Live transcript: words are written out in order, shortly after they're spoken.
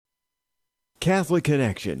Catholic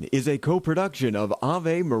Connection is a co-production of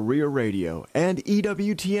Ave Maria Radio and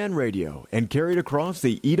EWTN Radio and carried across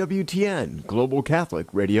the EWTN Global Catholic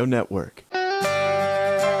Radio Network.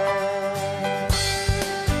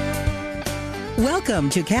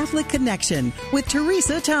 Welcome to Catholic Connection with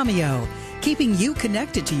Teresa Tomeo, keeping you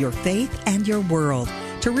connected to your faith and your world.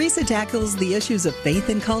 Teresa tackles the issues of faith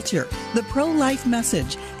and culture, the pro-life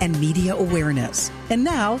message, and media awareness. And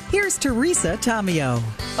now, here's Teresa Tomeo.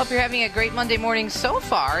 Hope you're having a great Monday morning so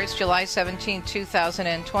far. It's July 17,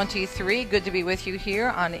 2023. Good to be with you here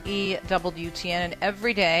on EWTN and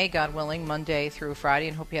every day, God willing, Monday through Friday.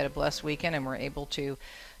 And hope you had a blessed weekend and were able to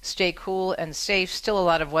stay cool and safe. Still a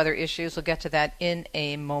lot of weather issues. We'll get to that in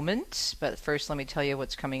a moment. But first, let me tell you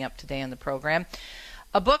what's coming up today on the program.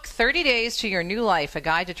 A book, 30 Days to Your New Life, a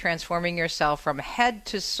guide to transforming yourself from head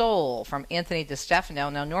to soul, from Anthony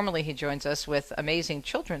DeStefano. Now, normally he joins us with amazing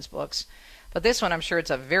children's books, but this one, I'm sure it's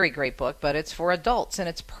a very great book, but it's for adults, and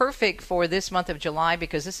it's perfect for this month of July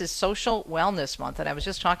because this is Social Wellness Month, and I was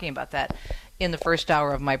just talking about that in the first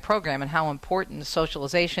hour of my program and how important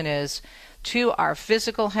socialization is to our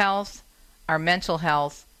physical health, our mental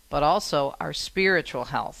health, but also our spiritual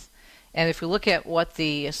health. And if we look at what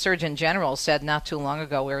the Surgeon General said not too long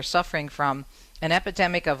ago, we're suffering from an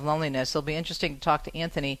epidemic of loneliness. It'll be interesting to talk to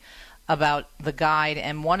Anthony about the guide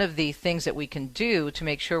and one of the things that we can do to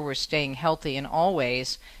make sure we're staying healthy in all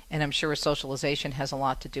ways, and I'm sure socialization has a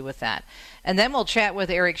lot to do with that. And then we'll chat with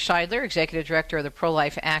Eric Scheidler, Executive Director of the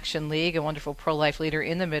Pro-Life Action League, a wonderful pro-life leader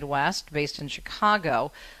in the Midwest based in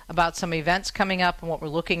Chicago, about some events coming up and what we're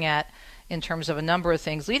looking at in terms of a number of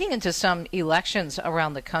things, leading into some elections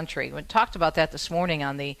around the country. We talked about that this morning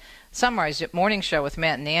on the Sunrise Morning Show with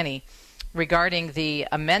Matt and Annie regarding the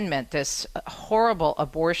amendment, this horrible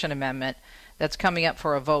abortion amendment that's coming up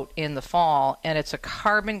for a vote in the fall, and it's a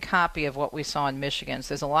carbon copy of what we saw in Michigan.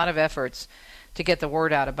 So there's a lot of efforts to get the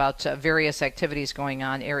word out about various activities going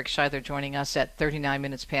on. Eric Scheidler joining us at 39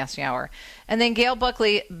 minutes past the hour. And then Gail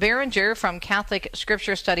Buckley Barringer from Catholic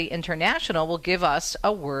Scripture Study International will give us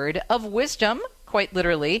a word of wisdom, quite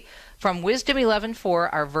literally, from Wisdom 11:4,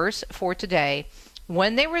 our verse for today.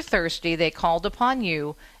 When they were thirsty, they called upon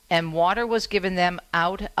you, and water was given them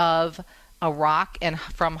out of a rock and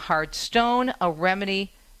from hard stone, a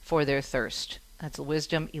remedy for their thirst. That's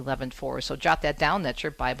Wisdom 11:4. So jot that down. That's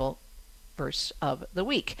your Bible verse of the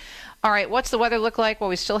week. All right, what's the weather look like? Well,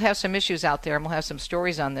 we still have some issues out there, and we'll have some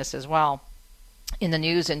stories on this as well in the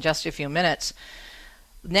news in just a few minutes.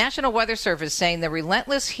 National Weather Service saying the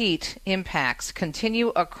relentless heat impacts continue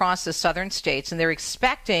across the southern states, and they're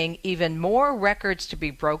expecting even more records to be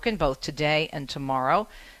broken both today and tomorrow.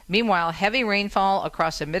 Meanwhile, heavy rainfall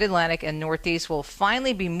across the mid-Atlantic and Northeast will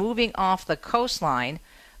finally be moving off the coastline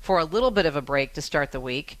for a little bit of a break to start the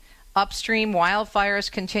week. Upstream wildfires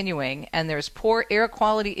continuing, and there's poor air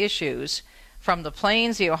quality issues from the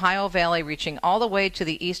plains, the Ohio Valley, reaching all the way to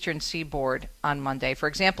the eastern seaboard on Monday. For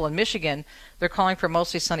example, in Michigan, they're calling for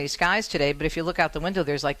mostly sunny skies today, but if you look out the window,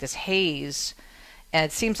 there's like this haze, and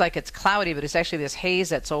it seems like it's cloudy, but it's actually this haze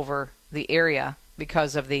that's over the area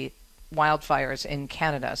because of the wildfires in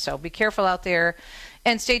Canada. So be careful out there,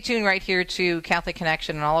 and stay tuned right here to Catholic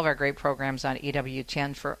Connection and all of our great programs on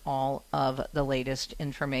EWTN for all of the latest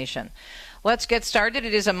information. Let's get started.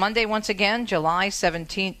 It is a Monday once again, July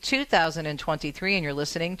 17, 2023, and you're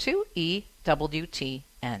listening to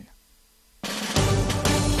EWTN.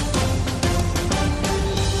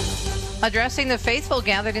 Addressing the faithful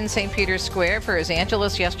gathered in St. Peter's Square for his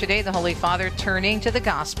Angelus yesterday, the Holy Father turning to the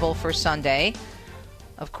Gospel for Sunday.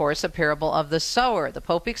 Of course, a parable of the sower. The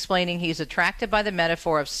Pope explaining he's attracted by the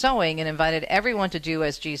metaphor of sowing and invited everyone to do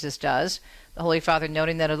as Jesus does. The Holy Father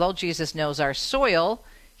noting that although Jesus knows our soil,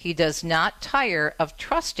 he does not tire of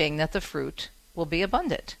trusting that the fruit will be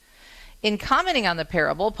abundant. In commenting on the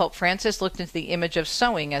parable, Pope Francis looked into the image of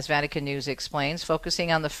sowing, as Vatican News explains,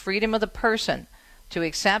 focusing on the freedom of the person to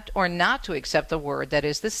accept or not to accept the word that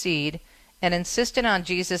is the seed, and insisted on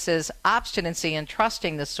Jesus' obstinacy in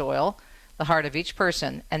trusting the soil, the heart of each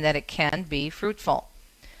person, and that it can be fruitful.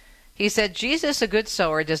 He said, Jesus, a good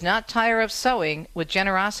sower, does not tire of sowing with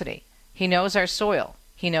generosity. He knows our soil.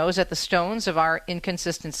 He knows that the stones of our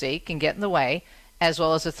inconsistency can get in the way, as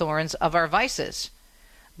well as the thorns of our vices.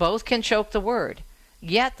 Both can choke the word.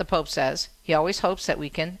 Yet, the Pope says, he always hopes that we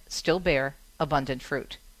can still bear abundant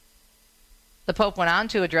fruit. The Pope went on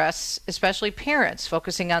to address especially parents,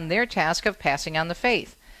 focusing on their task of passing on the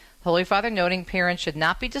faith. Holy Father noting parents should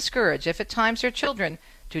not be discouraged if at times their children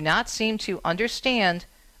do not seem to understand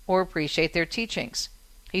or appreciate their teachings.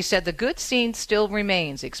 He said the good seed still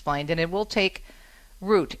remains, explained, and it will take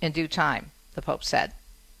root in due time, the Pope said.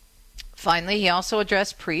 Finally, he also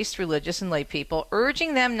addressed priests, religious, and lay people,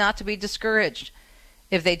 urging them not to be discouraged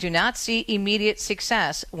if they do not see immediate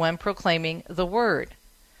success when proclaiming the word.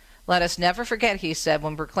 Let us never forget, he said,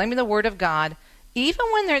 when proclaiming the word of God, even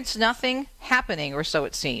when there's nothing happening, or so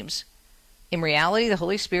it seems, in reality, the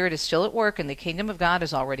Holy Spirit is still at work and the kingdom of God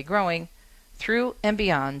is already growing through and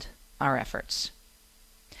beyond our efforts.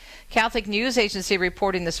 Catholic News Agency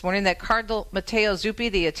reporting this morning that Cardinal Matteo Zuppi,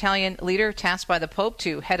 the Italian leader tasked by the Pope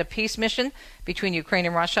to head a peace mission between Ukraine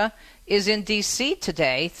and Russia, is in D.C.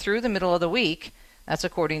 today through the middle of the week. That's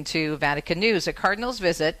according to Vatican News. The Cardinal's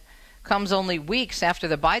visit comes only weeks after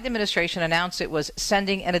the Biden administration announced it was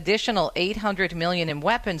sending an additional $800 million in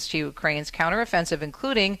weapons to Ukraine's counteroffensive,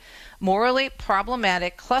 including morally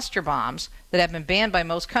problematic cluster bombs that have been banned by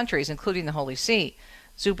most countries, including the Holy See.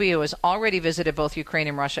 Zuppi, who has already visited both Ukraine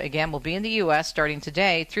and Russia again, will be in the U.S. starting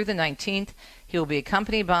today through the 19th. He will be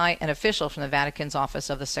accompanied by an official from the Vatican's Office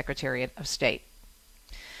of the Secretariat of State.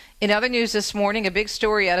 In other news this morning, a big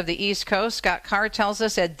story out of the East Coast. Scott Carr tells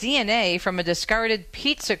us that DNA from a discarded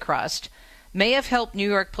pizza crust may have helped New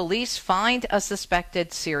York police find a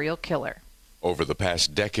suspected serial killer. Over the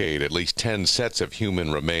past decade, at least 10 sets of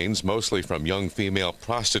human remains, mostly from young female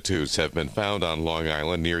prostitutes, have been found on Long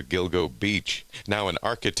Island near Gilgo Beach. Now an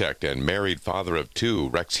architect and married father of 2,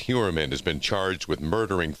 Rex Heuermann, has been charged with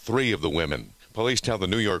murdering 3 of the women. Police tell the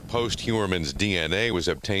New York Post Heuermann's DNA was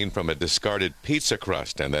obtained from a discarded pizza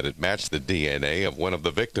crust and that it matched the DNA of one of the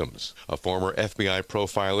victims. A former FBI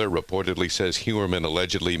profiler reportedly says Heuermann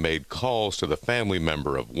allegedly made calls to the family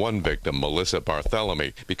member of one victim, Melissa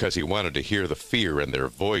Bartholomew, because he wanted to hear the fear in their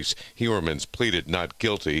voice. Heuermann's pleaded not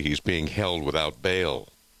guilty. He's being held without bail.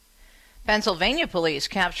 Pennsylvania police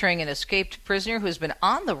capturing an escaped prisoner who's been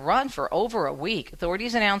on the run for over a week.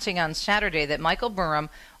 Authorities announcing on Saturday that Michael Burham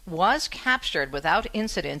was captured without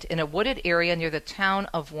incident in a wooded area near the town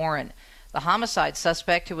of Warren. The homicide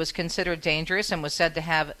suspect, who was considered dangerous and was said to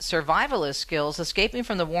have survivalist skills, escaping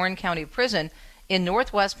from the Warren County Prison in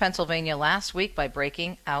northwest Pennsylvania last week by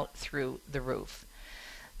breaking out through the roof.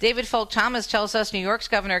 David Folk Thomas tells us New York's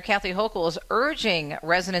Governor Kathy Hochul is urging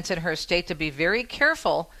residents in her state to be very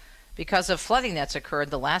careful because of flooding that's occurred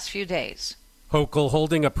the last few days. Hochul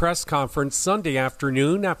holding a press conference Sunday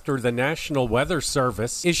afternoon after the National Weather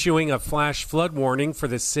Service issuing a flash flood warning for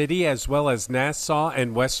the city as well as Nassau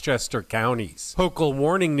and Westchester counties. Hochul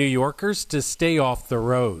warning New Yorkers to stay off the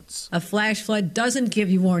roads. A flash flood doesn't give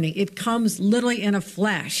you warning. It comes literally in a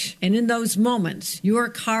flash. And in those moments, your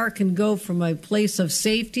car can go from a place of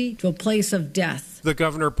safety to a place of death. The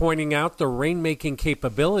governor pointing out the rain-making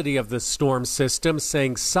capability of the storm system,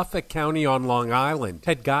 saying Suffolk County on Long Island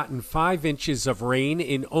had gotten 5 inches of rain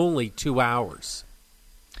in only 2 hours.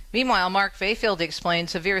 Meanwhile, Mark Vayfield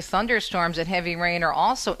explains severe thunderstorms and heavy rain are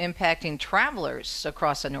also impacting travelers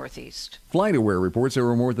across the Northeast. FlightAware reports there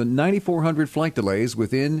were more than 9,400 flight delays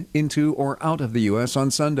within, into, or out of the U.S.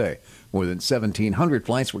 on Sunday. More than 1,700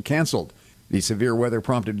 flights were canceled. The severe weather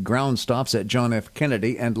prompted ground stops at John F.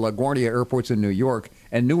 Kennedy and LaGuardia airports in New York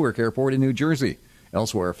and Newark Airport in New Jersey.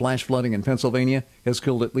 Elsewhere, flash flooding in Pennsylvania has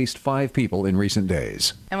killed at least 5 people in recent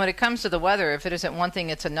days. And when it comes to the weather, if it isn't one thing,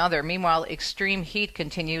 it's another. Meanwhile, extreme heat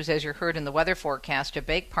continues, as you heard in the weather forecast, to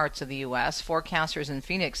bake parts of the U.S. Forecasters in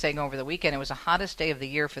Phoenix saying over the weekend it was the hottest day of the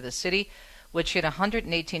year for the city, which hit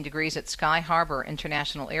 118 degrees at Sky Harbor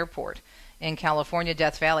International Airport. In California,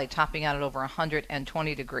 Death Valley topping out at over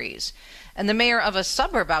 120 degrees. And the mayor of a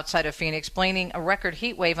suburb outside of Phoenix blaming a record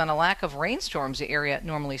heat wave on a lack of rainstorms the area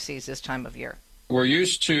normally sees this time of year. We're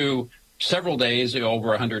used to several days over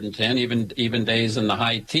 110, even days in the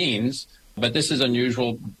high teens, but this is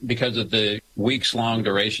unusual because of the weeks-long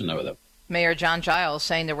duration of them. Mayor John Giles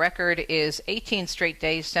saying the record is 18 straight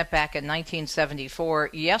days set back in 1974.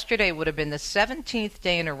 Yesterday would have been the 17th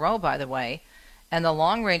day in a row, by the way. And the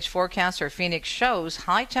long-range forecast for Phoenix shows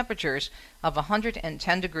high temperatures of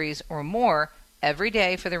 110 degrees or more every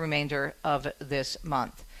day for the remainder of this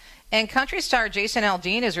month. And country star Jason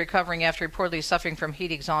Aldean is recovering after reportedly suffering from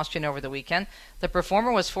heat exhaustion over the weekend. The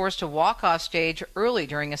performer was forced to walk off stage early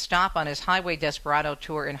during a stop on his Highway Desperado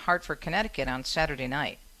tour in Hartford, Connecticut on Saturday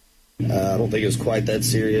night. I don't think it was quite that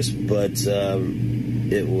serious, but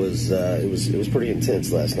it was pretty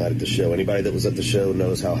intense last night at the show. Anybody that was at the show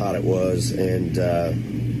knows how hot it was, and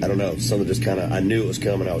I don't know, something just kind of, I knew it was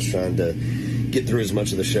coming. I was trying to get through as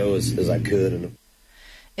much of the show as I could. And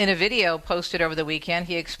in a video posted over the weekend,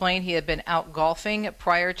 he explained he had been out golfing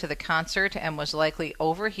prior to the concert and was likely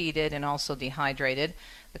overheated and also dehydrated.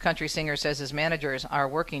 The country singer says his managers are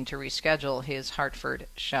working to reschedule his Hartford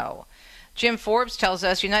show. Jim Forbes tells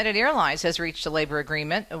us United Airlines has reached a labor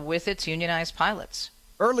agreement with its unionized pilots.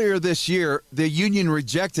 Earlier this year, the union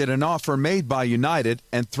rejected an offer made by United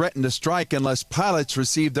and threatened to strike unless pilots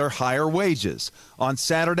received their higher wages. On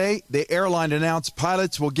Saturday, the airline announced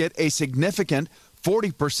pilots will get a significant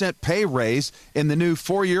 40% pay raise in the new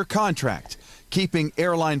 4-year contract. Keeping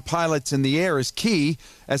airline pilots in the air is key,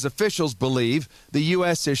 as officials believe the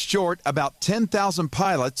U.S. is short about 10,000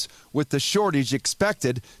 pilots, with the shortage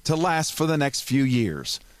expected to last for the next few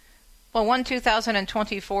years. Well, one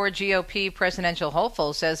 2024 GOP presidential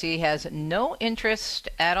hopeful says he has no interest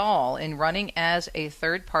at all in running as a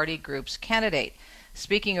third-party group's candidate.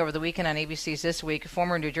 Speaking over the weekend on ABC's This Week,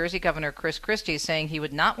 former New Jersey Governor Chris Christie saying he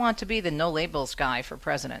would not want to be the no-labels guy for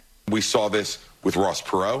president. We saw this with Ross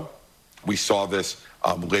Perot. We saw this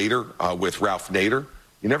later with Ralph Nader.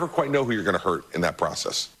 You never quite know who you're going to hurt in that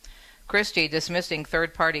process. Christie dismissing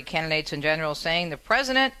third-party candidates in general, saying the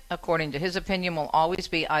president, according to his opinion, will always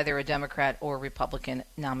be either a Democrat or Republican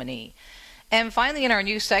nominee. And finally, in our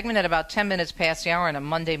news segment at about 10 minutes past the hour on a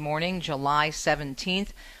Monday morning, July 17th,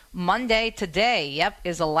 Monday today,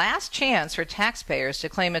 is the last chance for taxpayers to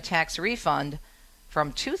claim a tax refund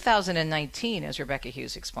from 2019, as Rebecca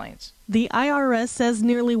Hughes explains. The IRS says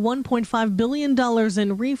nearly $1.5 billion in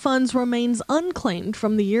refunds remains unclaimed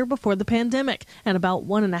from the year before the pandemic, and about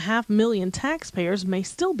 1.5 million taxpayers may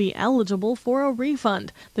still be eligible for a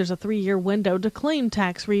refund. There's a 3-year window to claim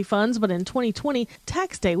tax refunds, but in 2020,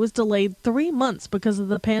 tax day was delayed 3 months because of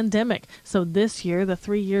the pandemic. So this year, the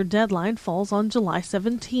 3-year deadline falls on July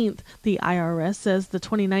 17th. The IRS says the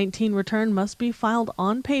 2019 return must be filed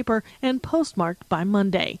on paper and postmarked by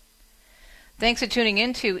Monday. Thanks for tuning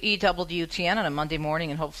in to EWTN on a Monday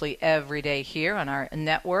morning and hopefully every day here on our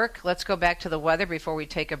network. Let's go back to the weather before we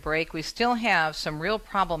take a break. We still have some real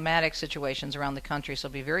problematic situations around the country, so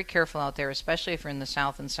be very careful out there, especially if you're in the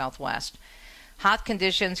south and southwest. Hot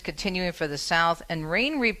conditions continuing for the south and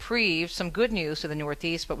rain reprieve, some good news to the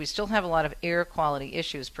northeast, but we still have a lot of air quality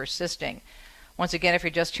issues persisting. Once again, if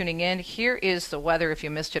you're just tuning in, here is the weather if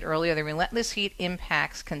you missed it earlier. The relentless heat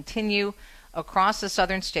impacts continue across the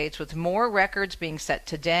southern states, with more records being set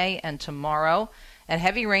today and tomorrow, and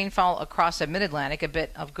heavy rainfall across the mid-Atlantic. A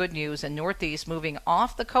bit of good news in northeast moving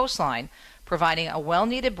off the coastline, providing a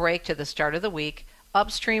well-needed break to the start of the week.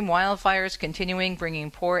 Upstream wildfires continuing,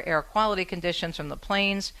 bringing poor air quality conditions from the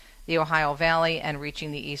plains, the Ohio Valley, and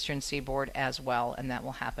reaching the eastern seaboard as well, and that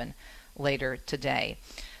will happen later today.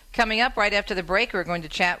 Coming up right after the break, we're going to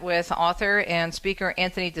chat with author and speaker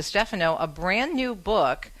Anthony DeStefano, a brand new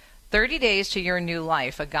book, 30 Days to Your New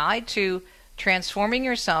Life, a guide to transforming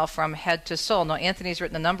yourself from head to soul. Now, Anthony's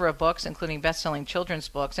written a number of books, including best-selling children's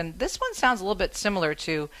books, and this one sounds a little bit similar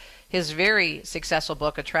to his very successful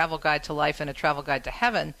book, A Travel Guide to Life and a Travel Guide to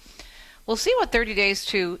Heaven. We'll see what 30 Days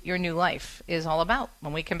to Your New Life is all about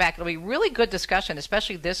when we come back. It'll be really good discussion,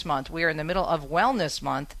 especially this month. We are in the middle of Wellness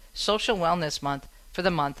Month, Social Wellness Month, for the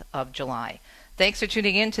month of July. Thanks for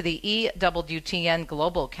tuning in to the EWTN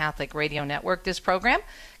Global Catholic Radio Network. This program,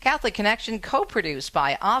 Catholic Connection, co-produced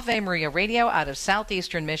by Ave Maria Radio out of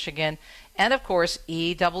southeastern Michigan, and of course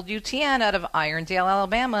EWTN out of Irondale,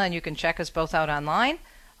 Alabama. And you can check us both out online,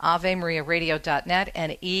 AveMariaRadio.net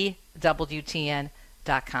and EWTN.com.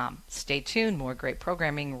 Stay tuned, more great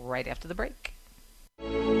programming right after the break.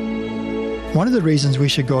 One of the reasons we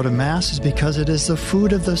should go to Mass is because it is the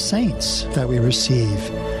food of the saints that we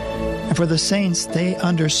receive. And for the saints, they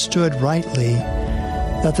understood rightly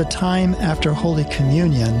that the time after Holy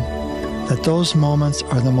Communion, that those moments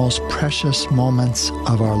are the most precious moments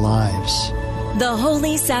of our lives. The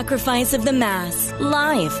Holy Sacrifice of the Mass,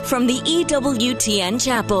 live from the EWTN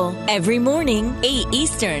Chapel, every morning, 8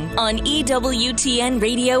 Eastern, on EWTN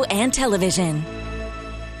Radio and Television.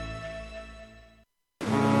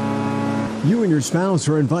 You and your spouse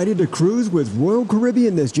are invited to cruise with Royal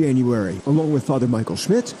Caribbean this January, along with Father Michael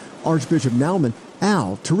Schmitz, Archbishop Naumann,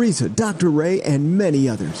 Al, Teresa, Dr. Ray, and many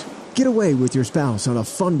others. Get away with your spouse on a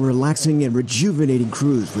fun, relaxing, and rejuvenating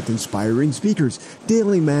cruise with inspiring speakers,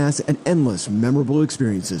 daily Mass, and endless memorable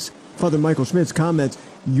experiences. Father Michael Schmitz comments,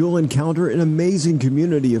 you'll encounter an amazing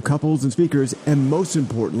community of couples and speakers, and most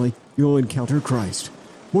importantly, you'll encounter Christ.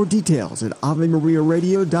 More details at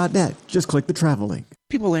AveMariaRadio.net. Just click the travel link.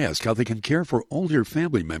 People ask how they can care for older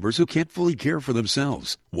family members who can't fully care for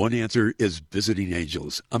themselves. One answer is Visiting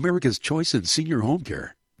Angels, America's choice in senior home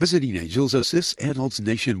care. Visiting Angels assists adults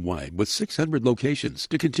nationwide with 600 locations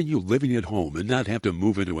to continue living at home and not have to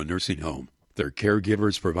move into a nursing home. Their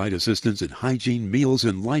caregivers provide assistance in hygiene, meals,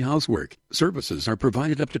 and light housework. Services are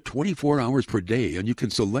provided up to 24 hours per day, and you can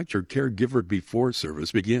select your caregiver before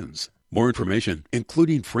service begins. More information,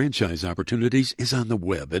 including franchise opportunities, is on the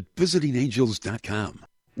web at visitingangels.com.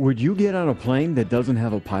 Would you get on a plane that doesn't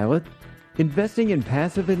have a pilot? Investing in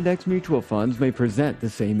passive index mutual funds may present the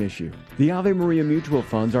same issue. The Ave Maria mutual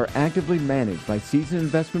funds are actively managed by seasoned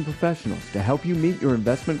investment professionals to help you meet your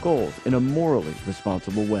investment goals in a morally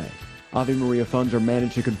responsible way. Ave Maria funds are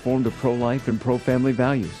managed to conform to pro-life and pro-family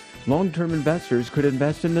values. Long-term investors could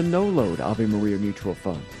invest in the no-load Ave Maria mutual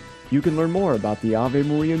funds. You can learn more about the Ave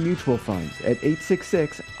Maria mutual funds at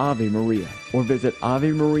 866-AVE-MARIA or visit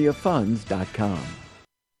AveMariaFunds.com.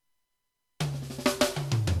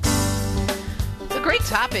 Great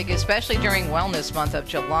topic, especially during Wellness Month of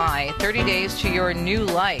July. 30 Days to Your New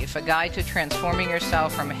Life, a guide to transforming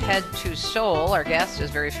yourself from head to soul. Our guest is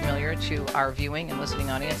very familiar to our viewing and listening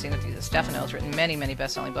audience. Anthony DeStefano has written many, many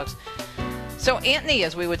best-selling books. So, Anthony,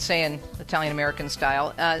 as we would say in Italian-American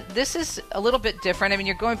style, this is a little bit different. I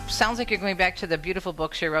mean, sounds like you're going back to the beautiful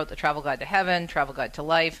books you wrote, The Travel Guide to Heaven, Travel Guide to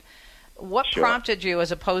Life. What prompted you,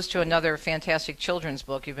 as opposed to another fantastic children's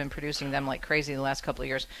book, you've been producing them like crazy the last couple of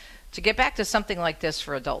years, to get back to something like this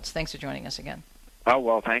for adults? Thanks for joining us again. Oh,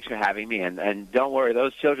 well, thanks for having me. And don't worry,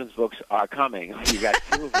 those children's books are coming. You got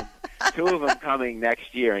two of them coming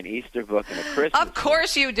next year, an Easter book and a Christmas book. Of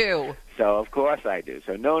course you do. So, of course I do.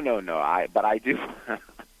 So, no. But I do.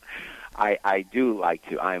 I do like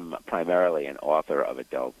to. I'm primarily an author of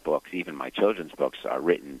adult books. Even my children's books are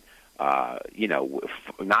written,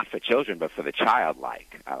 not for children, but for the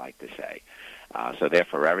childlike, I like to say. So they're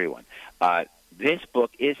for everyone. This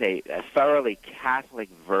book is a thoroughly Catholic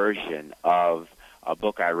version of a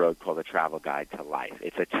book I wrote called The Travel Guide to Life.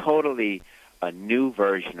 It's a new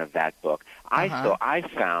version of that book. I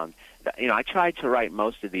found that, I tried to write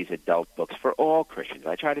most of these adult books for all Christians.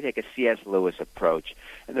 I try to take a C.S. Lewis approach.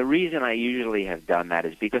 And the reason I usually have done that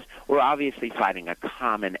is because we're obviously fighting a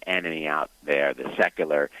common enemy out there, the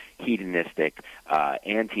secular, hedonistic,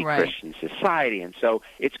 anti-Christian society. And so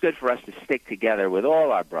it's good for us to stick together with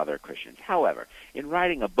all our brother Christians. However, in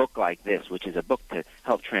writing a book like this, which is a book to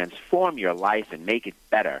help transform your life and make it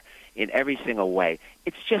better in every single way,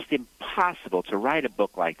 it's just impossible to write a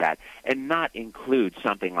book like that and not include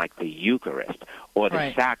something like the Eucharist or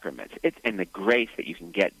the sacraments. And the grace that you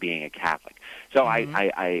can get being a Catholic. So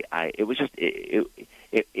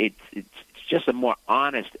it's just a more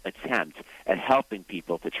honest attempt at helping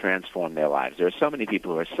people to transform their lives. There are so many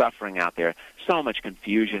people who are suffering out there, so much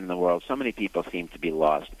confusion in the world, so many people seem to be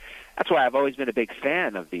lost. That's why I've always been a big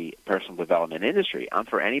fan of the personal development industry. I'm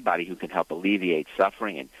for anybody who can help alleviate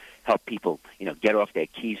suffering and help people, get off their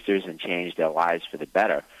keisters and change their lives for the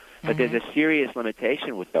better. But there's a serious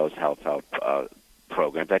limitation with those help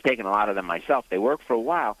programs. I've taken a lot of them myself. They work for a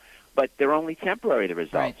while, but they're only temporary, the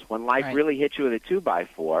results. When life really hits you with a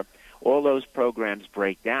 2x4, all those programs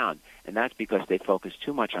break down, and that's because they focus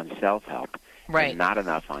too much on self-help. And not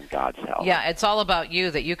enough on God's help. Yeah, it's all about you,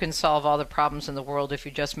 that you can solve all the problems in the world if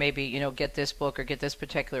you just maybe, get this book or get this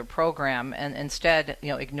particular program, and instead,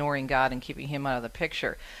 ignoring God and keeping him out of the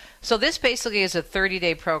picture. So this basically is a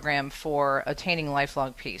 30-day program for attaining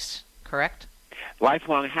lifelong peace, correct?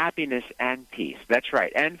 Lifelong happiness and peace. That's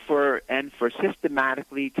right. And for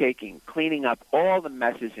systematically cleaning up all the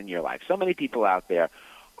messes in your life. So many people out there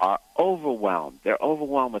are overwhelmed. They're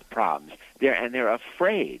overwhelmed with problems. They're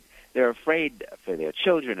afraid. They're afraid for their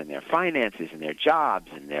children and their finances and their jobs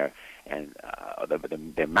and their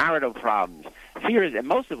marital problems. Fear is, and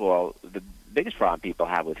most of all, the biggest problem people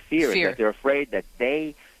have with fear is that they're afraid that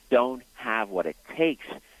they don't have what it takes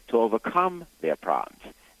to overcome their problems.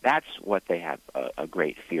 That's what they have a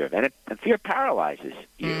great fear of, and fear paralyzes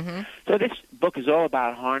you. Mm-hmm. So this book is all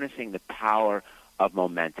about harnessing the power of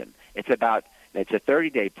momentum. It's a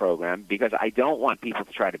 30-day program because I don't want people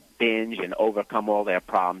to try to binge and overcome all their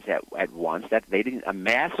problems at once. That they didn't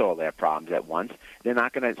amass all their problems at once. They're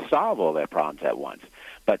not going to solve all their problems at once.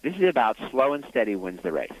 But this is about slow and steady wins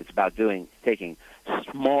the race. It's about taking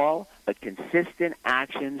small but consistent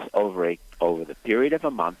actions over the period of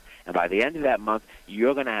a month, and by the end of that month,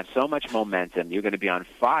 you're going to have so much momentum. You're going to be on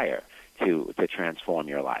fire to transform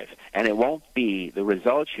your life, and it won't be the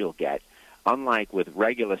results you'll get. Unlike with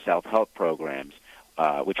regular self-help programs,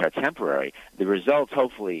 which are temporary, the results,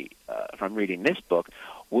 hopefully, from reading this book,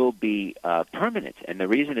 will be permanent. And the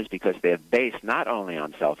reason is because they're based not only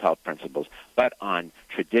on self-help principles, but on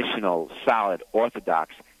traditional, solid,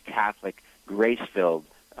 orthodox, Catholic, grace-filled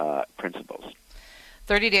principles.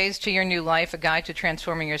 30 Days to Your New Life, a guide to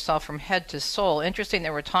transforming yourself from head to soul. Interesting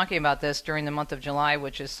that we're talking about this during the month of July,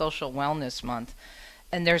 which is Social Wellness Month.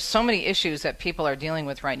 And there's so many issues that people are dealing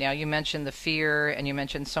with right now. You mentioned the fear, and you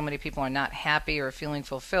mentioned so many people are not happy or feeling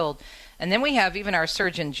fulfilled. And then we have even our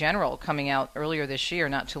Surgeon General coming out earlier this year,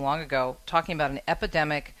 not too long ago, talking about an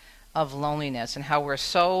epidemic of loneliness and how we're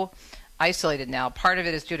so isolated now. Part of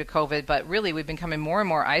it is due to COVID, but really we've becoming more and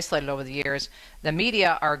more isolated over the years. The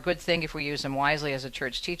media are a good thing if we use them wisely, as the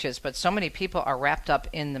church teaches, but so many people are wrapped up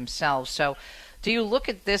in themselves. So do you look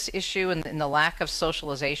at this issue and the lack of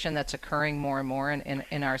socialization that's occurring more and more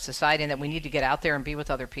in our society, and that we need to get out there and be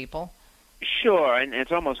with other people? Sure, and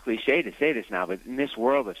it's almost cliche to say this now, but in this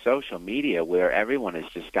world of social media where everyone has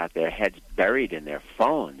just got their heads buried in their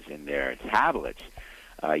phones, in their tablets,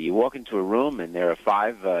 you walk into a room and there are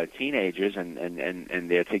 5 teenagers and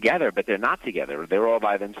they're together, but they're not together. They're all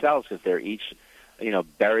by themselves because they're each,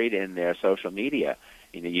 buried in their social media.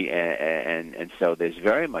 And so there's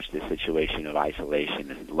very much this situation of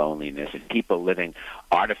isolation and loneliness and people living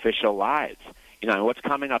artificial lives. And what's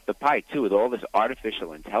coming up the pike, too, with all this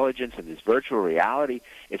artificial intelligence and this virtual reality,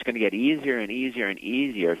 it's going to get easier and easier and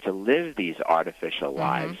easier to live these artificial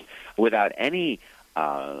lives without any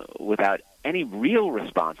real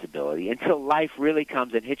responsibility until life really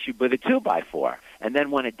comes and hits you with a 2x4. And then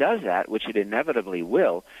when it does that, which it inevitably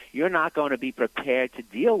will, you're not going to be prepared to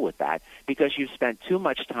deal with that because you've spent too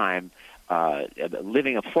much time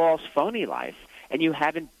living a false, phony life, and you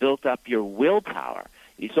haven't built up your willpower.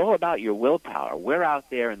 It's all about your willpower. We're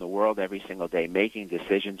out there in the world every single day making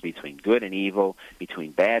decisions between good and evil,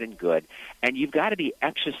 between bad and good, and you've got to be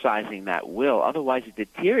exercising that will, otherwise it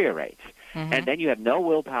deteriorates. And then you have no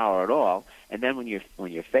willpower at all, and then when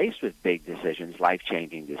you're faced with big decisions,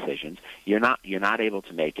 life-changing decisions, you're not able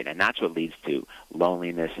to make it, and that's what leads to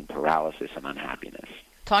loneliness and paralysis and unhappiness.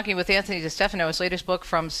 Talking with Anthony DeStefano, his latest book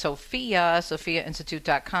from Sophia,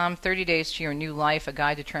 SophiaInstitute.com, 30 Days to Your New Life, a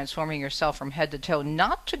guide to transforming yourself from head to toe.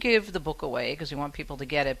 Not to give the book away, because we want people to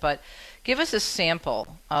get it, but give us a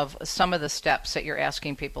sample of some of the steps that you're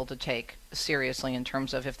asking people to take seriously in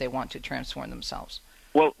terms of if they want to transform themselves.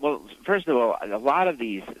 Well, first of all, a lot of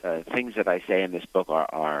these things that I say in this book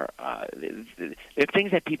are they're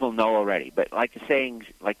things that people know already. But like the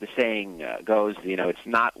saying goes, it's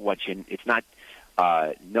not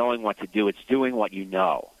knowing what to do; it's doing what you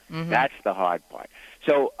know. That's the hard part.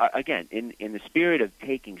 So again, in the spirit of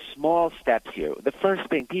taking small steps here, the first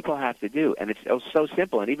thing people have to do, and it's so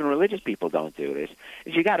simple, and even religious people don't do this,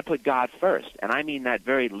 is you got to put God first, and I mean that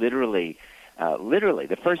very literally. Literally,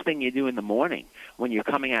 the first thing you do in the morning when you're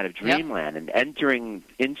coming out of dreamland and entering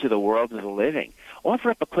into the world of the living,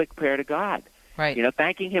 offer up a quick prayer to God. Right.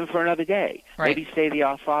 Thanking Him for another day. Right. Maybe say the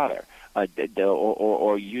Our Father,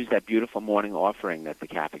 or use that beautiful morning offering that the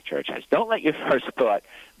Catholic Church has. Don't let your first thought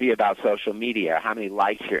be about social media, or how many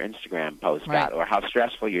likes your Instagram post got, or how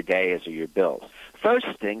stressful your day is, or your bills. First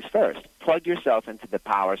things first. Plug yourself into the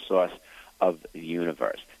power source of the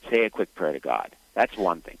universe. Say a quick prayer to God. That's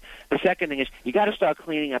one thing. The second thing is you got to start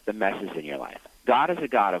cleaning up the messes in your life. God is a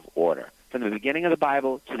God of order. From the beginning of the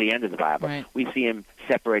Bible to the end of the Bible, we see Him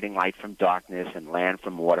separating light from darkness and land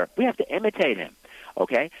from water. We have to imitate Him,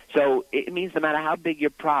 okay? So it means no matter how big your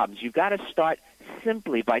problems, you've got to start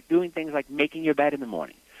simply by doing things like making your bed in the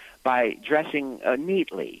morning, by dressing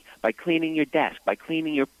neatly, by cleaning your desk, by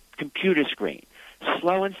cleaning your computer screen.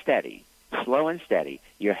 Slow and steady,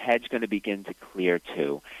 your head's going to begin to clear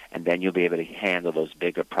too, and then you'll be able to handle those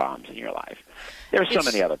bigger problems in your life. There are so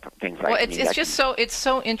many other things like that. Well, it's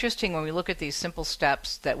so interesting when we look at these simple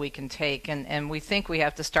steps that we can take, and we think we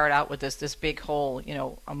have to start out with this big whole,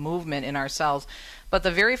 a movement in ourselves. But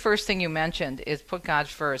the very first thing you mentioned is put God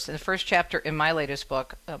first. In the first chapter in my latest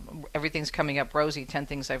book, Everything's Coming Up Rosy, 10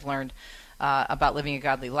 Things I've Learned about Living a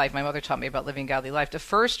Godly Life. My mother taught me about living a godly life. The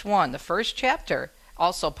first chapter,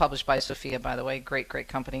 also published by Sophia, by the way, great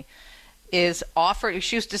company, is offer.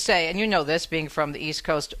 She used to say, and you know this, being from the East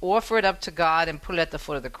Coast, offer it up to God and put it at the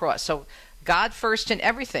foot of the cross. So God first in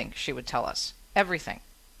everything, she would tell us. Everything.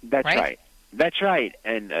 That's right. That's right.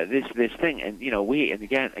 And this thing, and we, and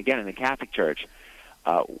again in the Catholic Church,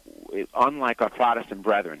 unlike our Protestant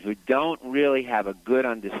brethren who don't really have a good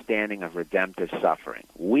understanding of redemptive suffering,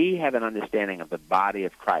 we have an understanding of the body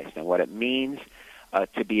of Christ and what it means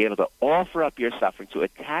to be able to offer up your suffering, to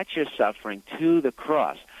attach your suffering to the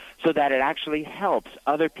cross so that it actually helps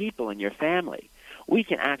other people in your family. We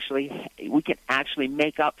can actually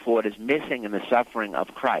make up for what is missing in the suffering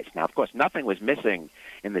of Christ. Now, of course, nothing was missing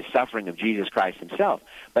in the suffering of Jesus Christ Himself,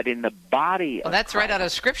 but in the body of that's Christ, right out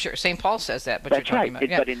of Scripture. St. Paul says that. But that's you're talking right.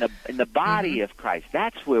 About, But in the body of Christ,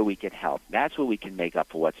 that's where we can help. That's where we can make up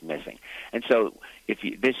for what's missing. And so,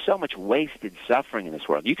 there's so much wasted suffering in this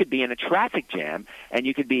world. You could be in a traffic jam and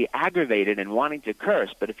you could be aggravated and wanting to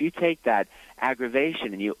curse, but if you take that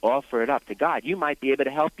aggravation and you offer it up to God, you might be able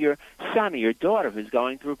to help your son or your daughter who's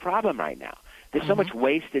going through a problem right now. There's so much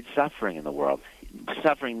wasted suffering in the world.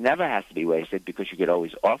 Suffering never has to be wasted because you could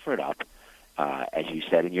always offer it up as you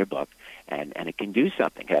said in your book, and it can do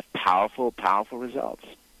something. It can have powerful, powerful results.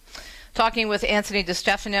 Talking with Anthony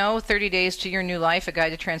DeStefano, 30 Days to Your New Life, a guide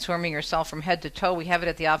to transforming yourself from head to toe. We have it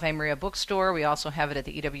at the Ave Maria bookstore. We also have it at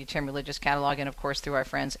the EWTN Religious Catalog, and, of course, through our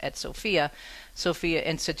friends at Sophia,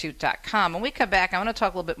 sophiainstitute.com. When we come back, I want to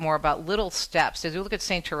talk a little bit more about little steps. As we look at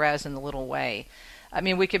St. Therese and the little way, I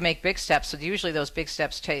mean, we could make big steps, so usually those big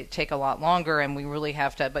steps take a lot longer, and we really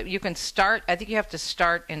have to, but you can start, I think you have to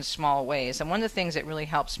start in small ways. And one of the things that really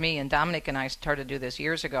helps me, and Dominic and I started to do this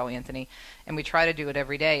years ago, Anthony, and we try to do it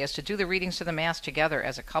every day, is to do the readings of the Mass together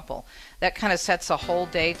as a couple. That kind of sets the whole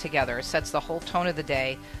day together. It sets the whole tone of the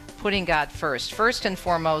day, putting God first. First and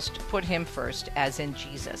foremost, put him first, as in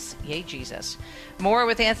Jesus. Yay, Jesus. More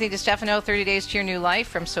with Anthony DeStefano, 30 Days to Your New Life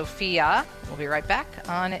from Sophia. We'll be right back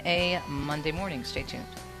on a Monday morning. Stay tuned.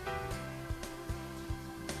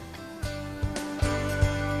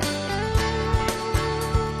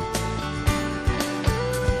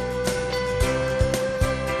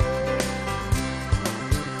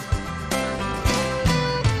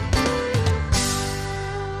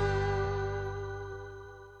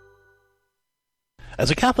 As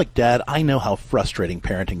a Catholic dad, I know how frustrating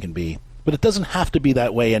parenting can be, but it doesn't have to be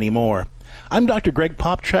that way anymore. I'm Dr. Greg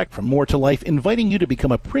Popchak from More to Life, inviting you to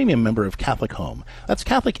become a premium member of Catholic Home. That's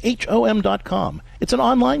CatholicHOM.com. It's an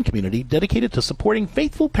online community dedicated to supporting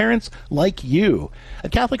faithful parents like you.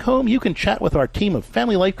 At Catholic Home, you can chat with our team of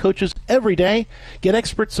family life coaches every day, get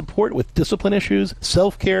expert support with discipline issues,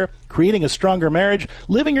 self-care, creating a stronger marriage,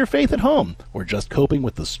 living your faith at home, or just coping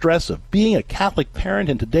with the stress of being a Catholic parent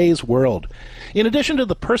in today's world. In addition to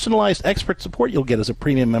the personalized expert support you'll get as a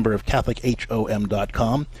premium member of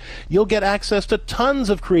CatholicHOM.com, you'll get access to tons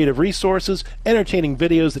of creative resources, entertaining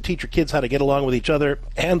videos that teach your kids how to get along with each other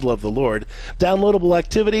and love the Lord, downloadable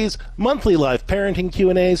activities, monthly live parenting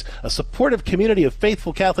Q&As, a supportive community of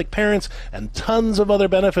faithful Catholic parents, and tons of other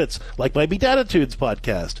benefits, like my Beatitudes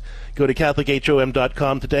podcast. Go to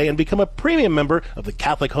CatholicHOM.com today and become a premium member of the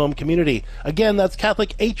Catholic Home community. Again, that's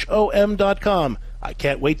CatholicHOM.com. I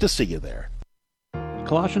can't wait to see you there.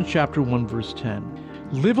 Colossians chapter 1, verse 10.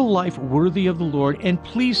 Live a life worthy of the Lord and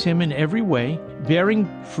please him in every way, bearing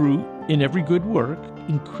fruit in every good work,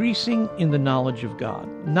 increasing in the knowledge of God.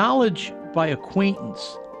 Knowledge by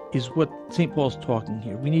acquaintance is what St. Paul's talking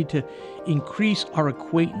here. We need to increase our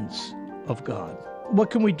acquaintance of God. What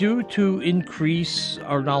can we do to increase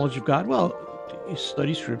our knowledge of God? Well,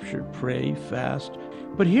 study Scripture, pray, fast.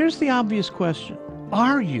 But here's the obvious question.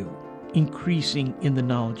 Are you increasing in the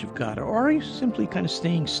knowledge of God? Or are you simply kind of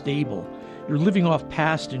staying stable? You're living off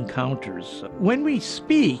past encounters. When we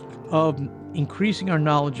speak of increasing our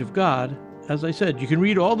knowledge of God, as I said, you can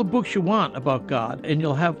read all the books you want about God and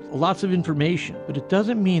you'll have lots of information, but it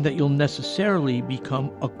doesn't mean that you'll necessarily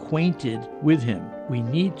become acquainted with him. We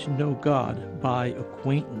need to know God by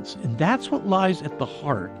acquaintance, and that's what lies at the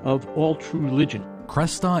heart of all true religion.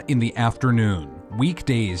 Cresta in the afternoon,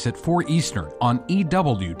 weekdays at 4 Eastern on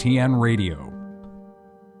EWTN Radio.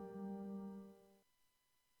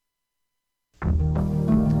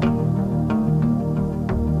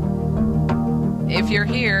 If you're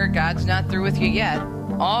here, God's not through with you yet.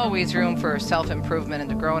 Always room for self-improvement and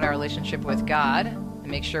to grow in our relationship with God. And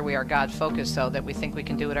make sure we are God-focused so that we think we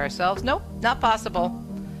can do it ourselves. Nope, not possible.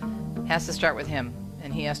 Has to start with him.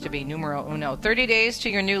 And he has to be numero uno. 30 Days to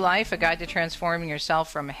Your New Life, a guide to transforming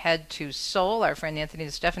yourself from head to soul. Our friend Anthony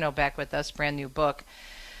DeStefano back with us, brand new book.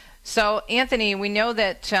 So, Anthony, we know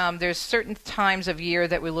that there's certain times of year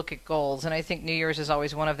that we look at goals, and I think New Year's is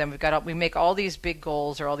always one of them. We make all these big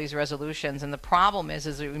goals or all these resolutions, and the problem is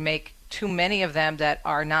that we make too many of them that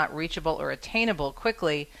are not reachable or attainable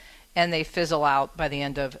quickly, and they fizzle out by the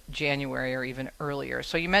end of January or even earlier.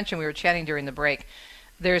 So you mentioned, we were chatting during the break,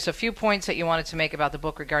 there's a few points that you wanted to make about the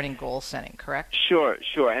book regarding goal setting, correct? Sure.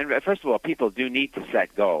 And first of all, people do need to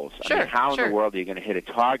set goals. Sure, I mean, how in the world are you going to hit a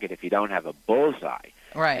target if you don't have a bullseye?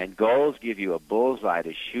 Right. And goals give you a bullseye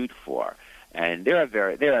to shoot for. And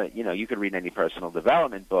you could read any personal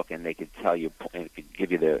development book, and they could tell you, it could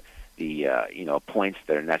give you the points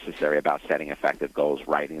that are necessary about setting effective goals,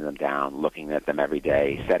 writing them down, looking at them every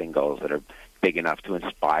day, setting goals that are big enough to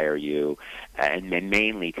inspire you, and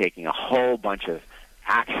mainly taking a whole bunch of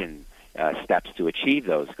action steps to achieve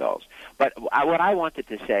those goals. But what I wanted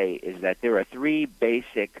to say is that there are three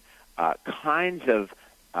basic kinds of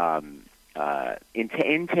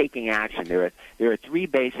in taking action. There are three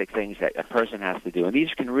basic things that a person has to do, and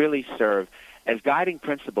these can really serve as guiding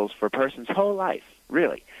principles for a person's whole life,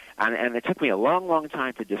 really. And it took me a long, long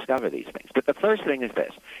time to discover these things. But the first thing is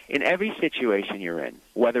this. In every situation you're in,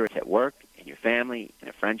 whether it's at work, in your family, in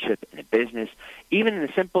a friendship, in a business, even in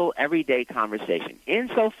a simple everyday conversation.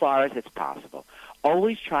 Insofar as it's possible,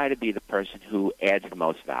 always try to be the person who adds the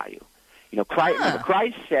most value.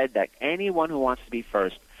 Christ said that anyone who wants to be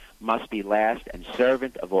first must be last and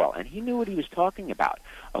servant of all. And he knew what he was talking about.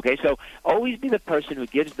 Okay, so always be the person who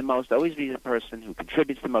gives the most, always be the person who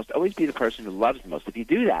contributes the most, always be the person who loves the most. If you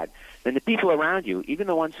do that, then the people around you, even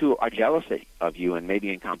the ones who are jealous of you and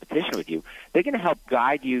maybe in competition with you, they're going to help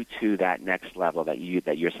guide you to that next level that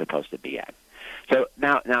you're supposed to be at. So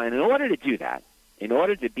now in order to do that, in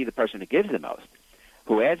order to be the person who gives the most,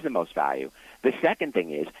 who adds the most value, the second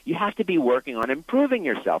thing is you have to be working on improving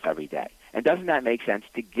yourself every day. And doesn't that make sense?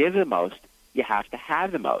 To give the most, you have to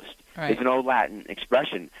have the most. Right. There's an old Latin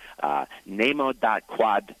expression, nemo dat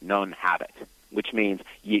quod non habet, which means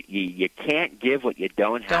you can't give what you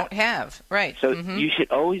don't have. Don't have, right. So you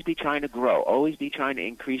should always be trying to grow, always be trying to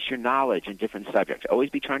increase your knowledge in different subjects, always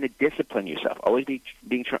be trying to discipline yourself, always be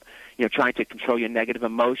trying to control your negative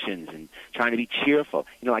emotions and trying to be cheerful.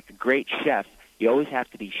 Like the great chef, you always have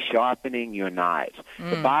to be sharpening your knives.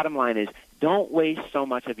 The bottom line is, don't waste so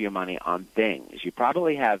much of your money on things. You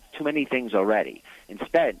probably have too many things already.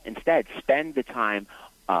 Instead, spend the time,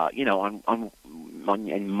 on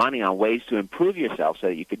money on ways to improve yourself so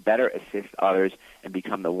that you could better assist others and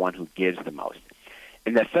become the one who gives the most.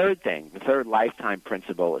 And the third lifetime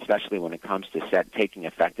principle, especially when it comes to taking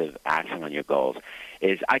effective action on your goals,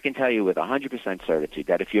 is I can tell you with 100% certitude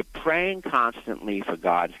that if you're praying constantly for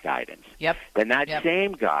God's guidance, then that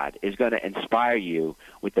same God is going to inspire you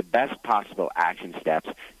with the best possible action steps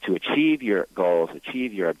to achieve your goals,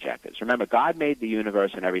 achieve your objectives. Remember, God made the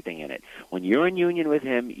universe and everything in it. When you're in union with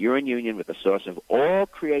Him, you're in union with the source of all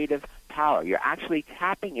creative power. You're actually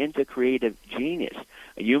tapping into creative genius.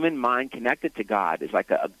 A human mind connected to God is like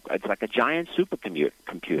a giant supercomputer.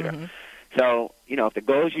 Mm-hmm. So, if the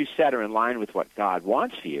goals you set are in line with what God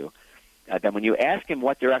wants for you, then when you ask Him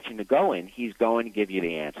what direction to go in, He's going to give you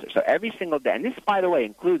the answer. So every single day, and this, by the way,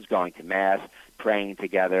 includes going to Mass, praying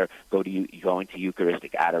together, going to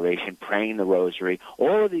Eucharistic adoration, praying the Rosary,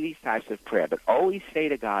 all of these types of prayer. But always say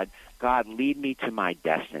to God, God, lead me to my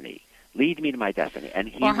destiny. Lead me to my destiny. And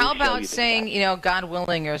He or how will show about you saying, God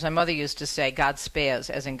willing, or as my mother used to say, God spares,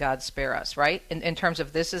 as in God spare us, right? In terms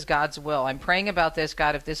of this is God's will. I'm praying about this,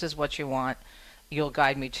 God, if this is what you want, you'll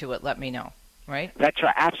guide me to it. Let me know, right? That's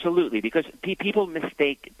right, absolutely, because people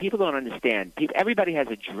don't understand. Everybody has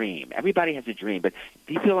a dream. Everybody has a dream, but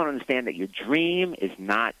people don't understand that your dream is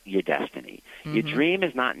not your destiny. Mm-hmm. Your dream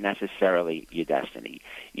is not necessarily your destiny.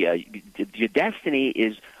 Your destiny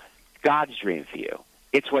is God's dream for you.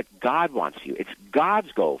 It's what God wants for you. It's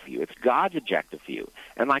God's goal for you. It's God's objective for you.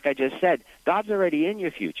 And like I just said, God's already in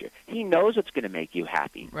your future. He knows what's going to make you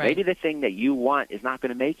happy. Right. Maybe the thing that you want is not going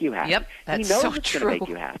to make you happy. Yep, that's He knows so it's true. going to make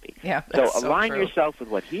you happy. Yeah, so that's align so true. yourself with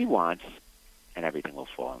what He wants, and everything will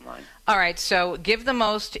fall in line. All right, so give the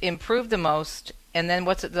most, improve the most, and then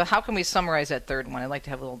how can we summarize that third one? I'd like to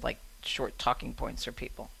have little short talking points for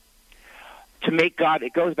people. To make God,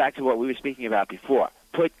 it goes back to what we were speaking about before.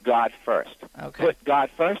 Put God first. Okay. Put God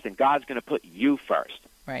first, and God's going to put you first.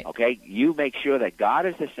 Right. Okay? You make sure that God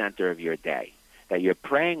is the center of your day, that you're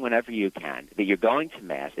praying whenever you can, that you're going to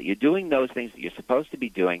Mass, that you're doing those things that you're supposed to be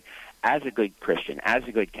doing as a good Christian, as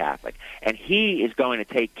a good Catholic. And He is going to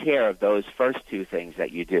take care of those first two things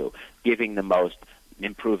that you do, giving the most,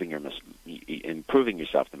 improving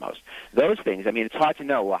yourself the most. Those things, it's hard to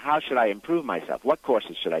know, well, how should I improve myself? What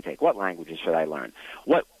courses should I take? What languages should I learn?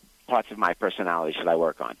 What parts of my personality should I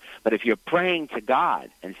work on? But if you're praying to God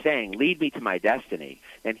and saying, lead me to my destiny,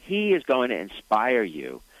 then He is going to inspire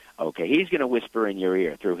you. Okay, He's going to whisper in your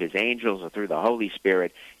ear through His angels or through the Holy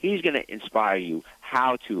Spirit. He's going to inspire you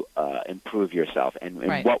how to improve yourself and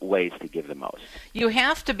in what ways to give the most. You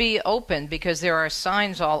have to be open because there are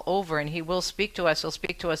signs all over, and He will speak to us. He'll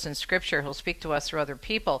speak to us in Scripture. He'll speak to us through other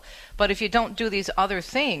people. But if you don't do these other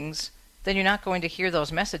things, then you're not going to hear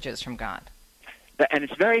those messages from God. And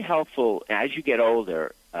it's very helpful as you get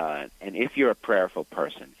older, and if you're a prayerful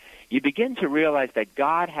person, you begin to realize that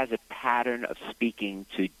God has a pattern of speaking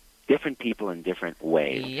to different people in different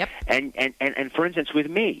ways. Yep. And for instance, with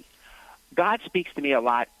me, God speaks to me a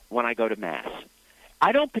lot when I go to Mass.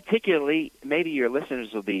 I don't particularly, maybe your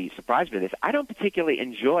listeners will be surprised by this, I don't particularly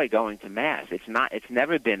enjoy going to Mass. It's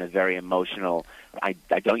never been a very emotional, I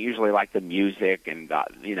don't usually like the music, and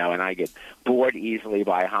and I get bored easily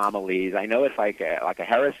by homilies. I know it's like a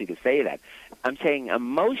heresy to say that. I'm saying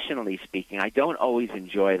emotionally speaking, I don't always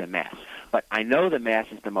enjoy the Mass. But I know the Mass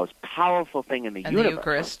is the most powerful thing in the universe. And the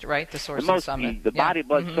Eucharist, right, the source of summit. The body,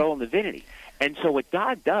 blood, soul, and divinity. And so what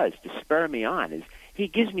God does to spur me on is he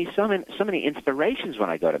gives me so many inspirations when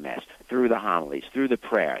I go to Mass, through the homilies, through the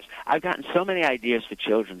prayers. I've gotten so many ideas for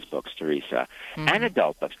children's books, Teresa, and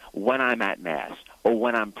adult books when I'm at Mass or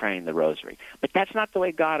when I'm praying the Rosary. But that's not the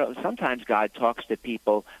way sometimes God talks to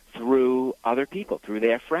people through other people, through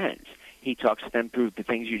their friends. He talks to them through the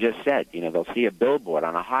things you just said. They'll see a billboard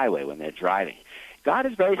on a highway when they're driving. God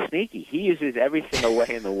is very sneaky. He uses every single way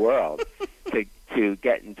in the world to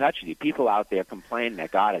get in touch with you. People out there complain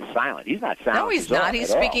that God is silent. He's not silent. No, he's not. He's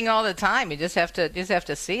speaking all the time. You just have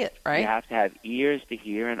to see it, right? You have to have ears to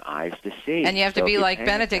hear and eyes to see. And you have to be like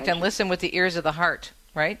Benedict and listen with the ears of the heart,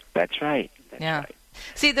 right? That's right. That's right.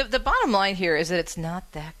 See, the bottom line here is that it's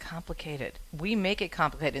not that complicated. We make it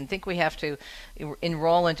complicated and think we have to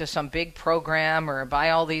enroll into some big program or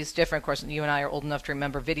buy all these different, of course, you and I are old enough to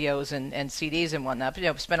remember videos and CDs and whatnot,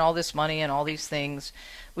 but, spend all this money and all these things.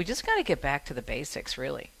 We just got to get back to the basics,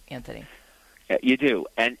 really, Anthony. You do.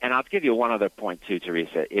 And I'll give you one other point, too,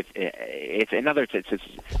 Teresa.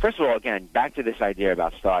 First of all, again, back to this idea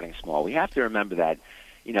about starting small. We have to remember that,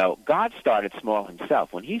 God started small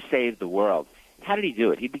himself. When he saved the world, how did he do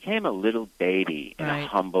it? He became a little baby in a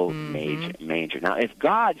humble manger. Now, if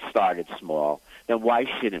God started small, then why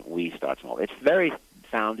shouldn't we start small? It's very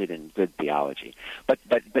founded in good theology. But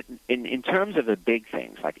in terms of the big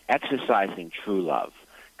things, like exercising true love,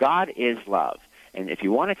 God is love. And if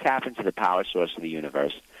you want to tap into the power source of the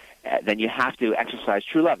universe, then you have to exercise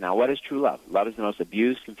true love. Now, what is true love? Love is the most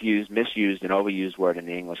abused, confused, misused, and overused word in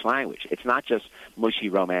the English language. It's not just mushy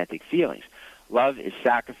romantic feelings. Love is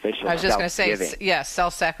sacrificial, I was just going to say,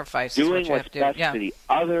 self-sacrifice. Doing what's best for the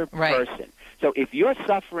other person. So if you're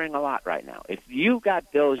suffering a lot right now, if you've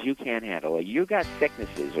got bills you can't handle, or you've got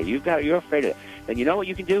sicknesses, or you're afraid of it, then you know what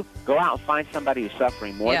you can do? Go out and find somebody who's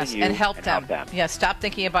suffering more than you and help them. Yes, stop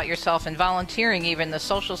thinking about yourself and volunteering even. The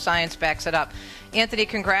social science backs it up. Anthony,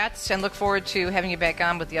 congrats, and look forward to having you back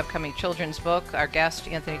on with the upcoming children's book. Our guest,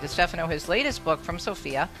 Anthony DeStefano, his latest book from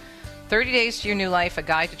Sophia, 30 Days to Your New Life, a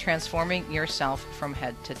guide to transforming yourself from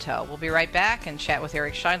head to toe. We'll be right back and chat with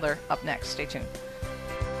Eric Scheidler up next. Stay tuned.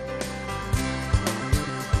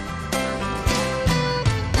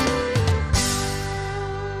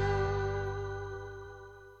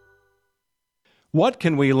 What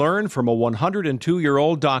can we learn from a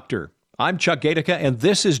 102-year-old doctor? I'm Chuck Gatica, and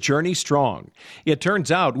this is Journey Strong. It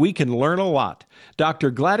turns out we can learn a lot.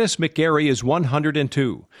 Dr. Gladys McGarry is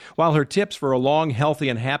 102. While her tips for a long, healthy,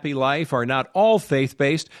 and happy life are not all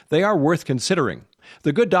faith-based, they are worth considering.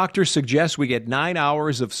 The good doctor suggests we get 9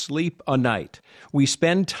 hours of sleep a night. We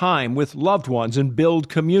spend time with loved ones and build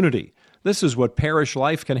community. This is what parish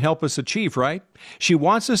life can help us achieve, right? She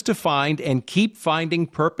wants us to find and keep finding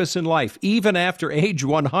purpose in life, even after age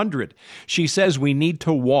 100. She says we need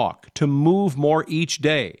to walk, to move more each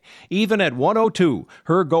day. Even at 102,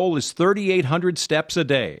 her goal is 3,800 steps a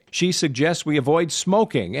day. She suggests we avoid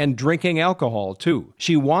smoking and drinking alcohol, too.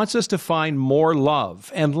 She wants us to find more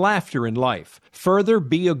love and laughter in life. Further,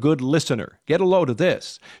 be a good listener. Get a load of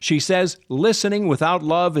this. She says listening without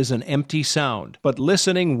love is an empty sound, but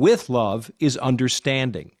listening with love is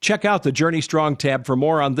understanding. Check out the Journey Strong tab for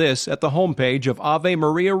more on this at the homepage of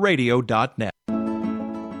AveMariaRadio.net.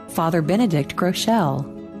 Father Benedict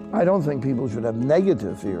Groeschel. I don't think people should have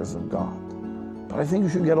negative fears of God, but I think you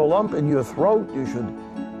should get a lump in your throat. You should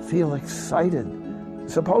feel excited.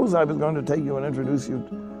 Suppose I was going to take you and introduce you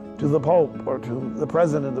to the Pope or to the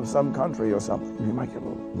President of some country or something. You might get a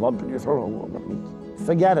little lump in your throat.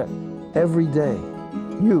 Forget it. Every day,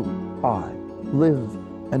 you, I, live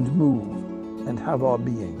and move and have our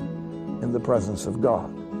being in the presence of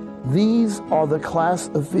God. These are the class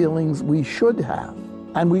of feelings we should have,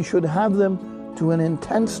 and we should have them to an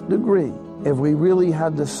intense degree if we really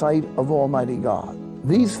had the sight of Almighty God.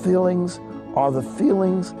 These feelings are the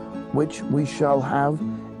feelings which we shall have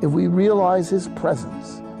if we realize His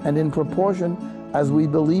presence, and in proportion as we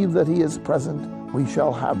believe that He is present, we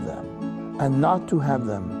shall have them. And not to have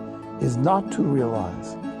them is not to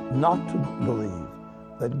realize, not to believe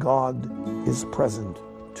that God is present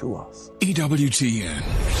to us.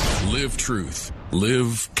 EWTN. Live truth.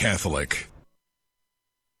 Live Catholic.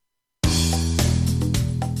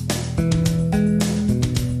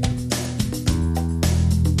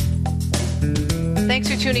 Thanks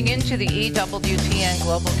for tuning in to the EWTN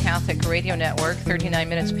Global Catholic Radio Network. 39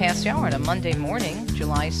 minutes past the hour on a Monday morning,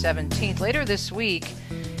 July 17th. Later this week,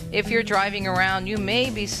 if you're driving around, you may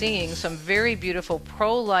be seeing some very beautiful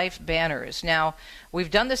pro-life banners. Now,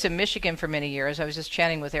 we've done this in Michigan for many years. I was just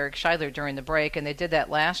chatting with Eric Scheidler during the break, and they did that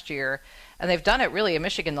last year And they've done it really in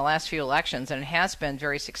Michigan the last few elections, and it has been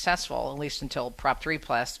very successful, at least until Prop 3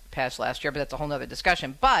 passed last year, but that's a whole other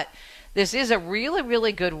discussion. But this is a really,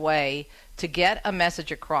 really good way to get a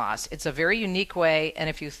message across. It's a very unique way, and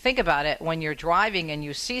if you think about it, when you're driving and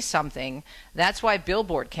you see something, that's why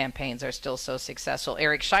billboard campaigns are still so successful.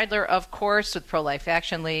 Eric Scheidler, of course, with Pro-Life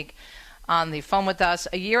Action League, on the phone with us.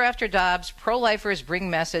 A year after Dobbs, pro-lifers bring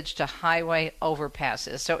message to highway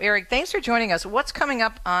overpasses. So, Eric, thanks for joining us. What's coming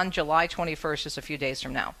up on July 21st, just a few days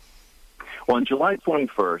from now? Well, on July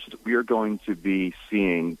 21st, we are going to be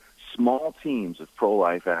seeing small teams of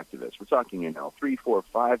pro-life activists. We're talking, 3, 4,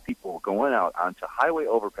 5 people going out onto highway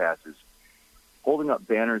overpasses, holding up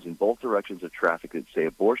banners in both directions of traffic that say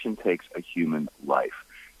abortion takes a human life.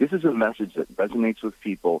 This is a message that resonates with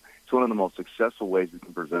people. It's one of the most successful ways we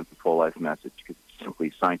can present the pro-life message because it's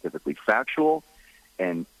simply scientifically factual,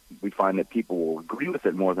 and we find that people will agree with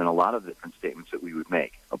it more than a lot of different statements that we would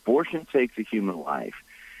make. Abortion takes a human life.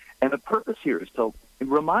 And the purpose here is to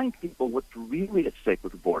remind people what's really at stake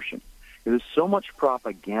with abortion. There's so much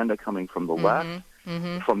propaganda coming from the left,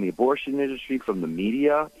 from the abortion industry, from the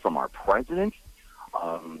media, from our president,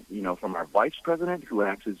 from our vice president, who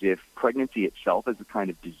acts as if pregnancy itself is a kind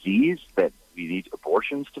of disease that we need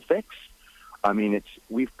abortions to fix. I mean,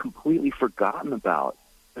 we've completely forgotten about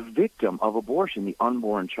the victim of abortion, the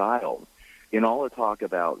unborn child. In all the talk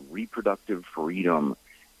about reproductive freedom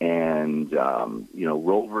and,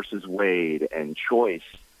 Roe versus Wade and choice,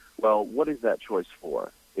 well, what is that choice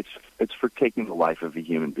for? It's for taking the life of a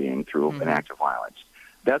human being through an act of violence.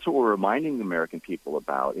 That's what we're reminding the American people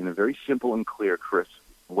about in a very simple and clear, crisp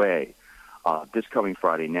way this coming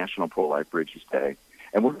Friday, National Pro-Life Bridges Day.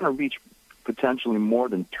 And we're going to reach potentially more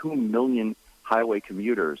than 2 million highway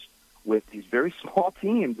commuters with these very small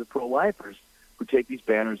teams of pro-lifers who take these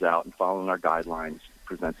banners out and following our guidelines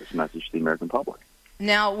present this message to the American public.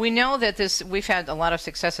 Now, we know that we've had a lot of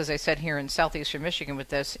success, as I said, here in southeastern Michigan with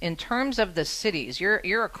this. In terms of the cities,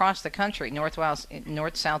 you're across the country, north,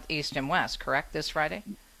 south, east, and west, correct, this Friday?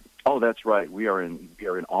 Oh, that's right. We are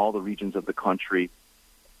in all the regions of the country.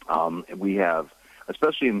 We have,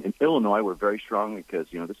 especially in Illinois, we're very strong because,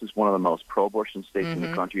 this is one of the most pro-abortion states in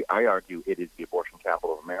the country. I argue it is the abortion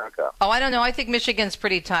capital of America. Oh, I don't know. I think Michigan's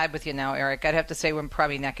pretty tied with you now, Eric. I'd have to say we're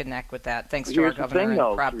probably neck and neck with that, thanks to our governor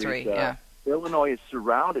and Prop 3. Yeah. Illinois is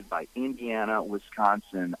surrounded by Indiana,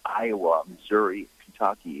 Wisconsin, Iowa, Missouri,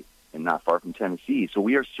 Kentucky, and not far from Tennessee. So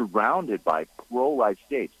we are surrounded by pro-life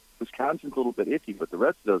states. Wisconsin's a little bit iffy, but the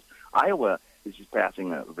rest of those, Iowa is just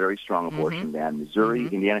passing a very strong abortion ban. Missouri,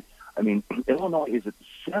 Indiana. I mean, Illinois is at the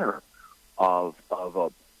center of a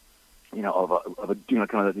kind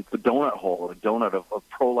of it's the donut hole, a donut of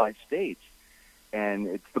pro-life states, and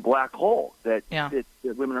it's the black hole that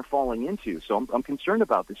women are falling into. So I'm concerned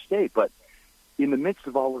about this state, but in the midst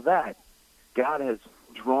of all of that, God has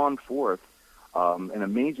drawn forth an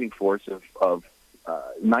amazing force of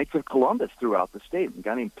Knights of Columbus throughout the state. A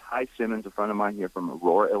guy named Ty Simmons, a friend of mine here from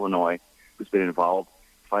Aurora, Illinois, who's been involved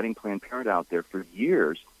fighting Planned Parenthood out there for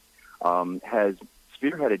years, has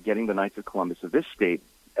spearheaded getting the Knights of Columbus of this state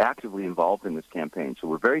actively involved in this campaign. So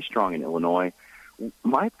we're very strong in Illinois.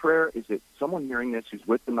 My prayer is that someone hearing this who's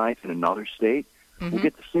with the Knights in another state will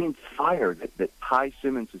get the same fire that Ty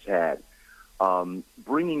Simmons has had,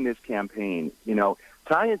 bringing this campaign.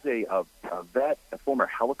 Ty is a vet, a former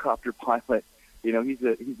helicopter pilot. He's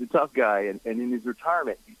a tough guy, and in his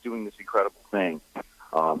retirement, he's doing this incredible thing.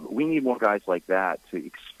 We need more guys like that to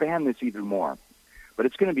expand this even more. But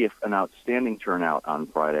it's going to be an outstanding turnout on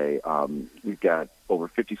Friday. We've got over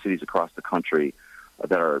 50 cities across the country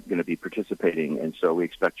that are going to be participating, and so we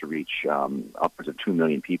expect to reach upwards of 2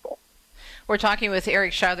 million people. We're talking with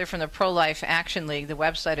Eric Scheidler from the Pro-Life Action League. The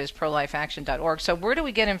website is prolifeaction.org. So where do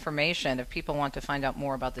we get information if people want to find out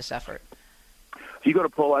more about this effort? If you go to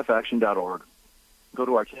prolifeaction.org, go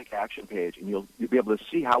to our Take Action page, and you'll be able to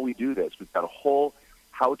see how we do this. We've got a whole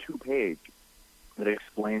how-to page that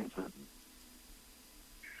explains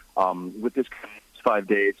with this 5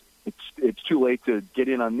 days. It's too late to get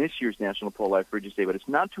in on this year's National Pro-Life Bridges Day, but it's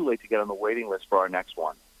not too late to get on the waiting list for our next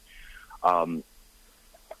one.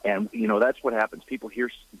 And, that's what happens. People hear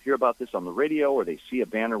about this on the radio, or they see a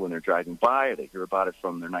banner when they're driving by, or they hear about it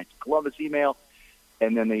from their Knights of Columbus email,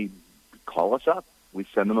 and then they call us up. We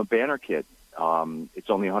send them a banner kit. It's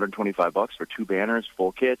only $125 for 2 banners,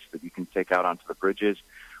 full kits that you can take out onto the bridges.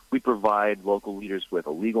 We provide local leaders with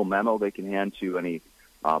a legal memo they can hand to any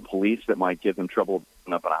police that might give them trouble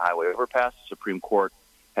up on a highway overpass. The Supreme Court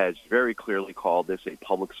has very clearly called this a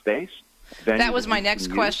public space. That was my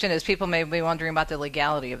next question, is people may be wondering about the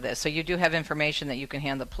legality of this. So you do have information that you can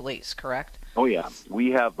hand the police, correct? Oh, yeah.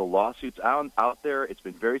 We have the lawsuits out there. It's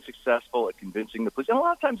been very successful at convincing the police. And a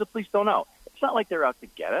lot of times the police don't know. It's not like they're out to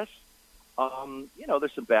get us.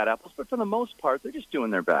 There's some bad apples, but for the most part, they're just doing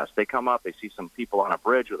their best. They come up, they see some people on a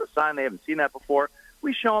bridge with a sign. They haven't seen that before.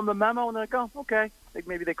 We show them the memo, and they go, okay.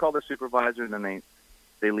 Maybe they call their supervisor, and then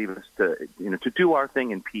they leave us to do our thing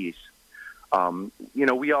in peace.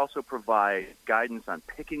 We also provide guidance on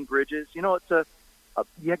picking bridges. You got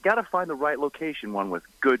to find the right location, one with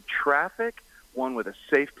good traffic, one with a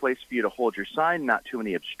safe place for you to hold your sign, not too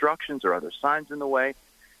many obstructions or other signs in the way.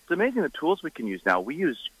 It's amazing the tools we can use now. We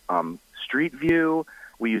use Street View.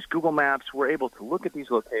 We use Google Maps. We're able to look at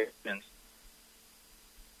these locations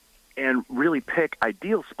and really pick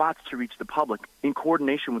ideal spots to reach the public in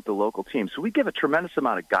coordination with the local team. So we give a tremendous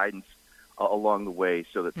amount of guidance along the way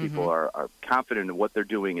so that people are confident in what they're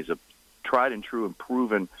doing is a tried and true and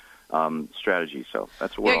proven strategy. So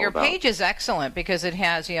that's what we're all about. Your page is excellent because it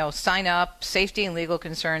has, sign up, safety and legal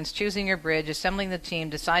concerns, choosing your bridge, assembling the team,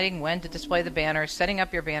 deciding when to display the banner, setting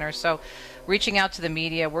up your banner. So reaching out to the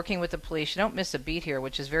media, working with the police. You don't miss a beat here,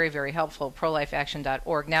 which is very, very helpful,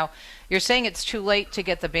 prolifeaction.org. Now, you're saying it's too late to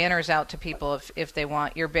get the banners out to people if they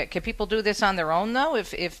want your bit. Can people do this on their own, though?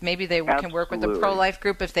 If maybe they can work with the pro-life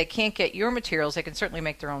group, if they can't get your materials, they can certainly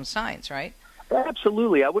make their own signs, right?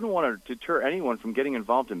 Absolutely. I wouldn't want to deter anyone from getting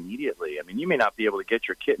involved immediately. I mean, you may not be able to get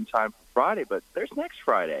your kit in time for Friday, but there's next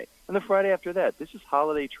Friday and the Friday after that. This is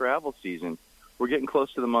holiday travel season. We're getting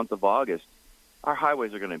close to the month of August. Our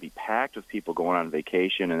highways are going to be packed with people going on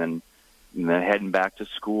vacation and then heading back to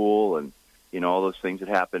school and, all those things that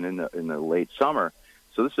happen in the late summer.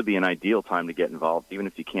 So this would be an ideal time to get involved, even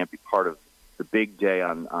if you can't be part of the big day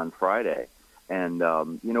on Friday. And,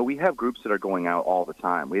 we have groups that are going out all the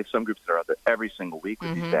time. We have some groups that are out there every single week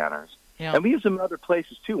with these banners. Yeah. And we use them in other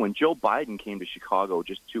places, too. When Joe Biden came to Chicago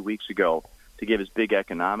just 2 weeks ago to give his big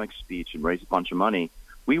economic speech and raise a bunch of money,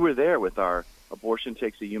 we were there with our Abortion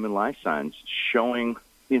Takes a Human Life signs showing,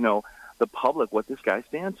 the public what this guy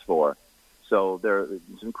stands for. So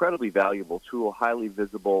it's an incredibly valuable tool, highly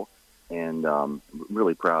visible, and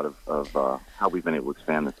really proud of how we've been able to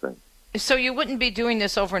expand this thing. So you wouldn't be doing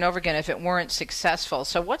this over and over again if it weren't successful.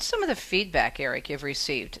 So what's some of the feedback, Eric, you've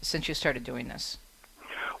received since you started doing this?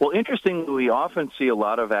 Well, interestingly, we often see a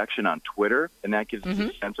lot of action on Twitter, and that gives us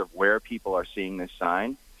a sense of where people are seeing this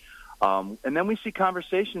sign. And then we see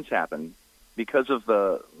conversations happen because of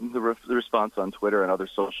the response on Twitter and other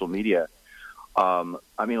social media. A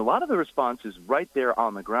lot of the response is right there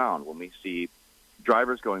on the ground. When we see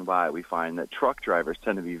drivers going by, we find that truck drivers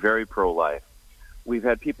tend to be very pro-life. We've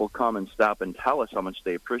had people come and stop and tell us how much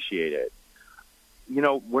they appreciate it.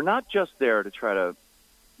 We're not just there to try to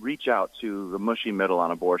reach out to the mushy middle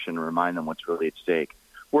on abortion and remind them what's really at stake.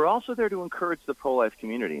 We're also there to encourage the pro-life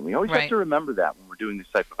community. And we always have to remember that when we're doing this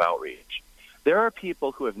type of outreach. There are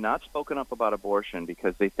people who have not spoken up about abortion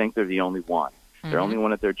because they think they're the only one. They're only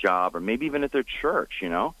one at their job or maybe even at their church,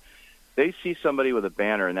 They see somebody with a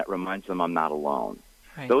banner and that reminds them I'm not alone.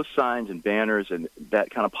 Right. Those signs and banners and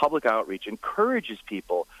that kind of public outreach encourages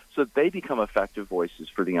people so that they become effective voices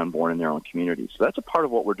for the unborn in their own communities. So that's a part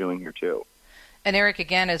of what we're doing here, too. And Eric,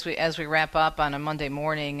 again, as we wrap up on a Monday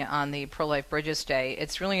morning on the Pro-Life Bridges Day,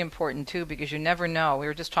 it's really important, too, because you never know. We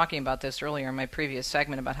were just talking about this earlier in my previous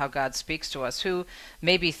segment about how God speaks to us, who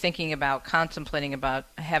may be thinking about, contemplating about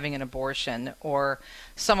having an abortion, or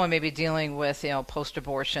someone may be dealing with,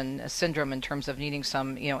 post-abortion syndrome in terms of needing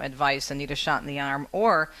some, advice and need a shot in the arm,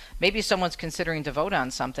 or maybe someone's considering to vote on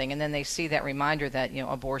something, and then they see that reminder that,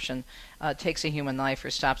 abortion takes a human life or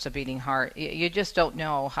stops a beating heart. You just don't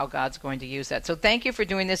know how God's going to use that. So thank you for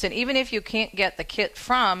doing this. And even if you can't get the kit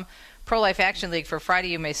from Pro-Life Action League for Friday,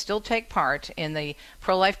 you may still take part in the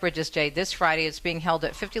Pro-Life Bridges Day this Friday. It's being held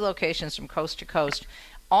at 50 locations from coast to coast.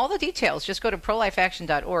 All the details, just go to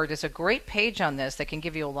prolifeaction.org. There's a great page on this that can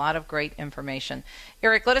give you a lot of great information.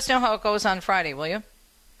 Eric, let us know how it goes on Friday, will you?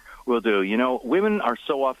 Will do. Women are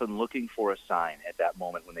so often looking for a sign at that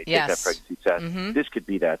moment when they take that pregnancy test. This could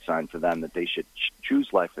be that sign for them that they should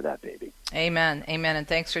choose life for that baby. Amen. Amen. And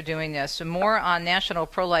thanks for doing this. So more on National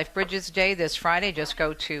Pro-Life Bridges Day this Friday. Just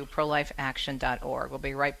go to prolifeaction.org. We'll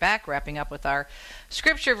be right back, wrapping up with our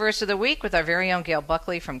Scripture Verse of the Week with our very own Gail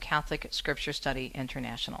Buckley from Catholic Scripture Study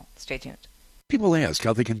International. Stay tuned. People ask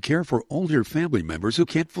how they can care for older family members who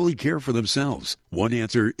can't fully care for themselves. One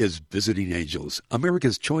answer is Visiting Angels,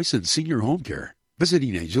 America's choice in senior home care.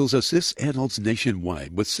 Visiting Angels assists adults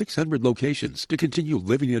nationwide with 600 locations to continue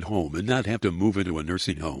living at home and not have to move into a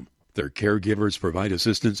nursing home. Their caregivers provide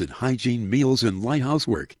assistance in hygiene, meals, and light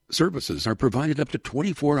housework. Services are provided up to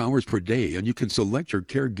 24 hours per day, and you can select your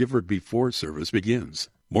caregiver before service begins.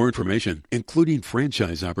 More information, including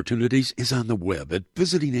franchise opportunities, is on the web at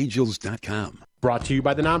visitingangels.com. Brought to you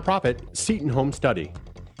by the nonprofit Seton Home Study.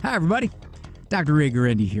 Hi, everybody. Dr. Ray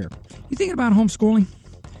Guarendi here. You thinking about homeschooling?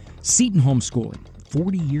 Seton Homeschooling.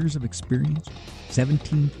 40 years of experience,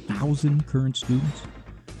 17,000 current students,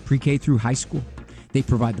 pre-K through high school. They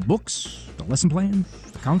provide the books, the lesson plans,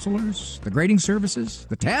 the counselors, the grading services,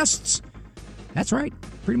 the tests. That's right,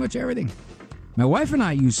 pretty much everything. My wife and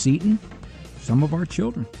I use Seton. Some of our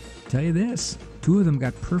children. Tell you this, 2 of them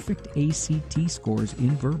got perfect ACT scores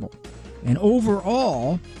in verbal. And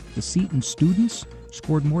overall, the Seton students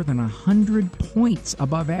scored more than 100 points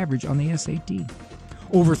above average on the SAT.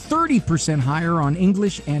 Over 30% higher on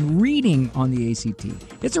English and reading on the ACT.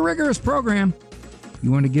 It's a rigorous program.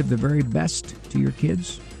 You want to give the very best to your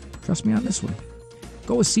kids? Trust me on this one.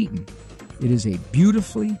 Go with Seton. It is a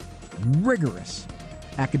beautifully rigorous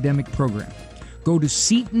academic program. Go to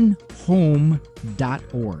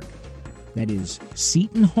SetonHome.org. That is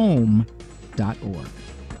SetonHome.org.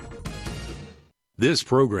 This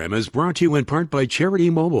program is brought to you in part by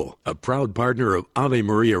Charity Mobile, a proud partner of Ave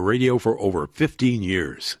Maria Radio for over 15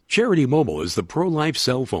 years. Charity Mobile is the pro-life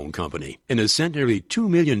cell phone company and has sent nearly $2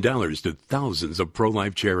 million to thousands of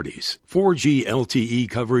pro-life charities. 4G LTE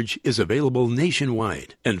coverage is available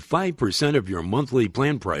nationwide, and 5% of your monthly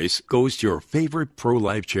plan price goes to your favorite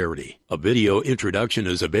pro-life charity. A video introduction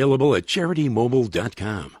is available at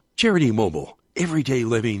CharityMobile.com. Charity Mobile, everyday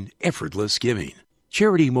living, effortless giving.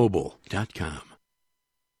 CharityMobile.com.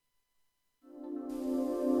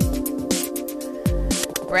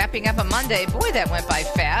 Wrapping up a Monday. Boy, that went by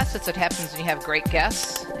fast. That's what happens when you have great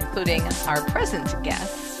guests, including our present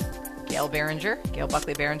guest, Gail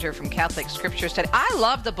Buckley Barringer from Catholic Scripture Study. I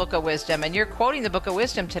love the Book of Wisdom, and you're quoting the Book of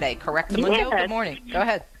Wisdom today, correct? Yes. Good morning. Go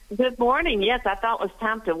ahead. Good morning. Yes, I thought it was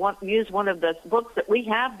time to use one of the books that we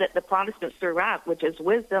have that the Protestants threw out, which is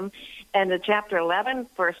Wisdom, and the chapter 11,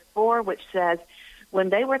 verse 4, which says,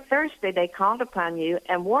 "When they were thirsty, they called upon you,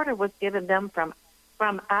 and water was given them from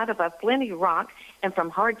out of a flinty rock, and from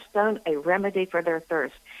hard stone a remedy for their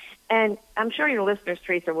thirst." And I'm sure your listeners,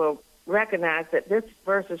 Teresa, will recognize that this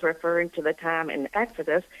verse is referring to the time in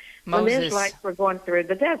Exodus when the Israelites were going through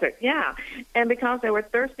the desert. Yeah. And because they were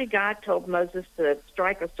thirsty, God told Moses to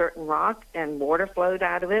strike a certain rock, and water flowed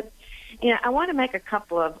out of it. You know, I want to make a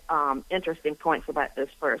couple of interesting points about this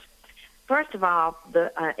verse. First of all,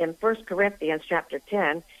 in 1 Corinthians chapter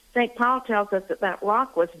 10, St. Paul tells us that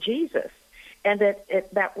rock was Jesus, and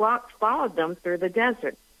that rock followed them through the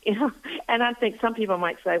desert. You know, and I think some people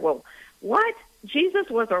might say, well, what? Jesus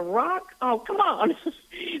was a rock? Oh, come on.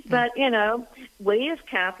 But, you know, we as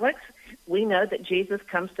Catholics, we know that Jesus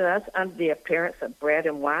comes to us under the appearance of bread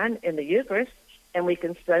and wine in the Eucharist, and we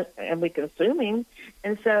consume him.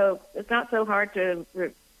 And so it's not so hard to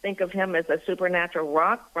think of him as a supernatural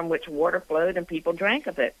rock from which water flowed and people drank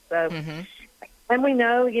of it. So, and we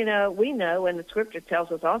know, and the Scripture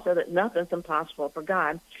tells us also that nothing's impossible for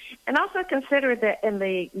God. And also consider that in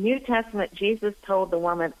the New Testament, Jesus told the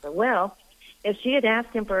woman at the well, if she had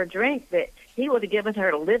asked him for a drink, that he would have given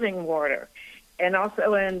her living water. And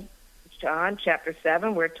also in John chapter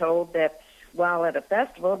 7, we're told that while at a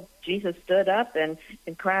festival, Jesus stood up and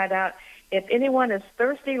cried out, "If anyone is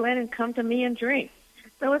thirsty, let him come to me and drink."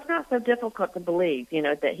 So it's not so difficult to believe,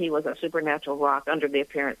 that he was a supernatural rock under the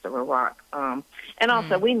appearance of a rock. And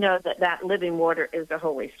also we know that living water is the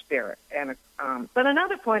Holy Spirit. And but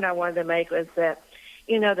another point I wanted to make was that,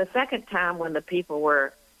 the second time when the people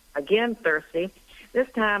were again thirsty,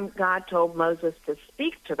 this time God told Moses to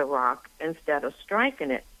speak to the rock instead of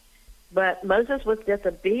striking it. But Moses was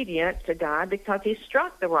disobedient to God because he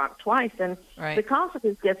struck the rock twice. And because of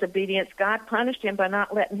his disobedience, God punished him by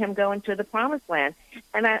not letting him go into the promised land.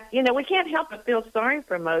 And, we can't help but feel sorry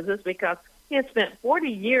for Moses because he had spent 40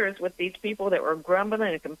 years with these people that were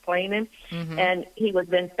grumbling and complaining, and he was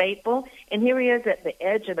been faithful. And here he is at the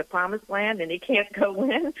edge of the promised land, and he can't go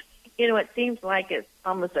in. It seems like it's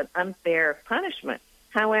almost an unfair punishment.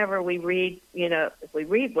 However, we read, if we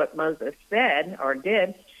read what Moses said or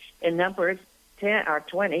did, in Numbers 10 or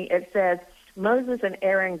 20, it says, Moses and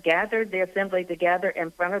Aaron gathered the assembly together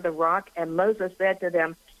in front of the rock, and Moses said to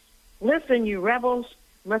them, "Listen, you rebels,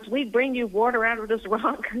 must we bring you water out of this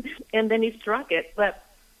rock?" And then he struck it. But,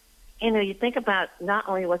 you think about not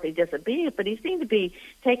only was he disobedient, but he seemed to be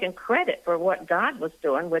taking credit for what God was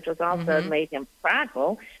doing, which was also made him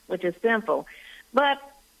prideful, which is sinful. But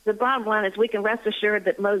the bottom line is we can rest assured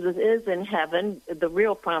that Moses is in heaven, the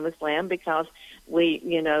real promised land, because we,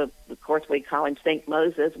 of course, we call him Saint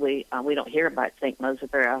Moses. We don't hear about Saint Moses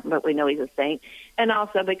very often, but we know he's a saint. And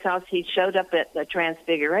also because he showed up at the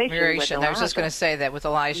Transfiguration with Elijah. I was just going to say that with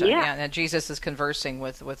Elijah. Yeah. And Jesus is conversing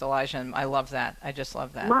with Elijah, and I love that. I just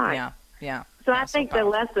love that. Right. Yeah. So I think the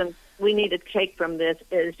lesson we need to take from this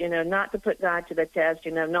is, not to put God to the test,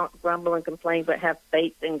 not grumble and complain, but have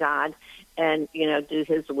faith in God and, do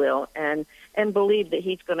his will and believe that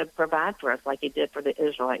he's going to provide for us like he did for the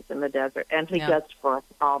Israelites in the desert. And he does for us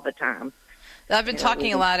all the time. I've been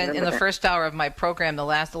talking a lot in the first hour of my program the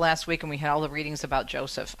last week, and we had all the readings about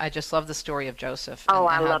Joseph. I just love the story of Joseph. Oh,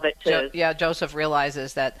 I love it too. Joseph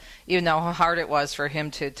realizes that even though how hard it was for him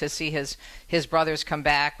to see his brothers come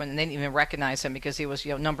back when they didn't even recognize him because he was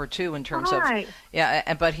number 2 in terms of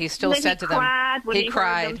but he still said to them he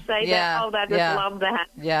cried. Heard them say that. Oh, I just love that.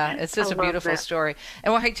 Yeah, it's just a beautiful story.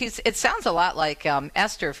 And it sounds a lot like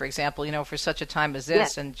Esther, for example. For such a time as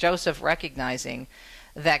this, and Joseph recognizing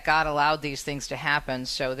that God allowed these things to happen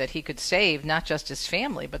so that he could save not just his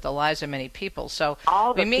family, but the lives of many people. So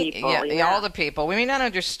all the people. We may not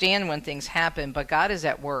understand when things happen, but God is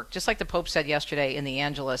at work. Just like the Pope said yesterday in the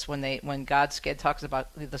Angelus, when God talks about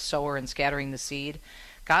the sower and scattering the seed,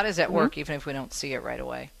 God is at work even if we don't see it right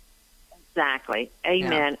away. Exactly.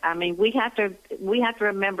 Amen. Yeah. I mean, we have to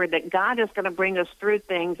remember that God is going to bring us through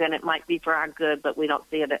things, and it might be for our good, but we don't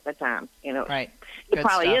see it at the time. Right. It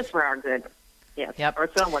probably is for our good. Yes, or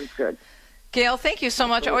someone's good. Gail, thank you so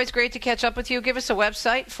much. Always great to catch up with you. Give us a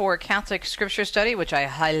website for Catholic Scripture Study, which I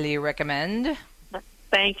highly recommend.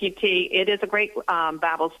 Thank you, T. It is a great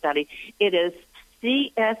Bible study. It is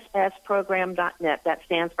cssprogram.net. That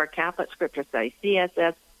stands for Catholic Scripture Study,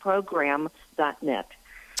 cssprogram.net.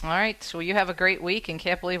 All right. So you have a great week, and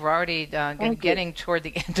can't believe we're already getting toward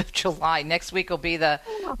the end of July. Next week will be the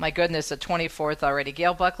 24th already.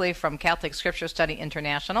 Gail Buckley from Catholic Scripture Study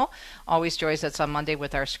International always joins us on Monday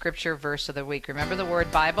with our Scripture Verse of the Week. Remember the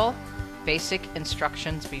word Bible? Basic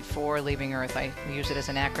instructions before leaving Earth. I use it as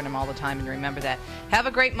an acronym all the time, and remember that. Have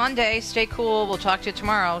a great Monday. Stay cool. We'll talk to you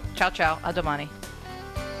tomorrow. Ciao, ciao. Adomani.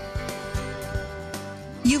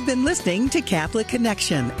 You've been listening to Catholic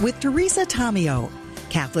Connection with Teresa Tomeo.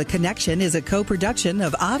 Catholic Connection is a co-production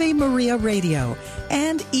of Ave Maria Radio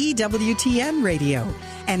and EWTN Radio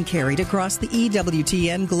and carried across the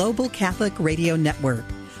EWTN Global Catholic Radio Network.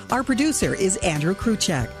 Our producer is Andrew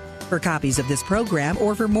Kruchek. For copies of this program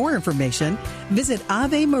or for more information, visit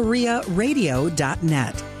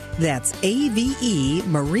AveMariaRadio.net. That's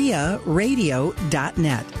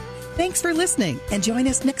AVEMariaRadio.net. Thanks for listening, and join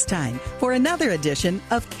us next time for another edition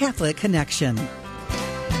of Catholic Connection.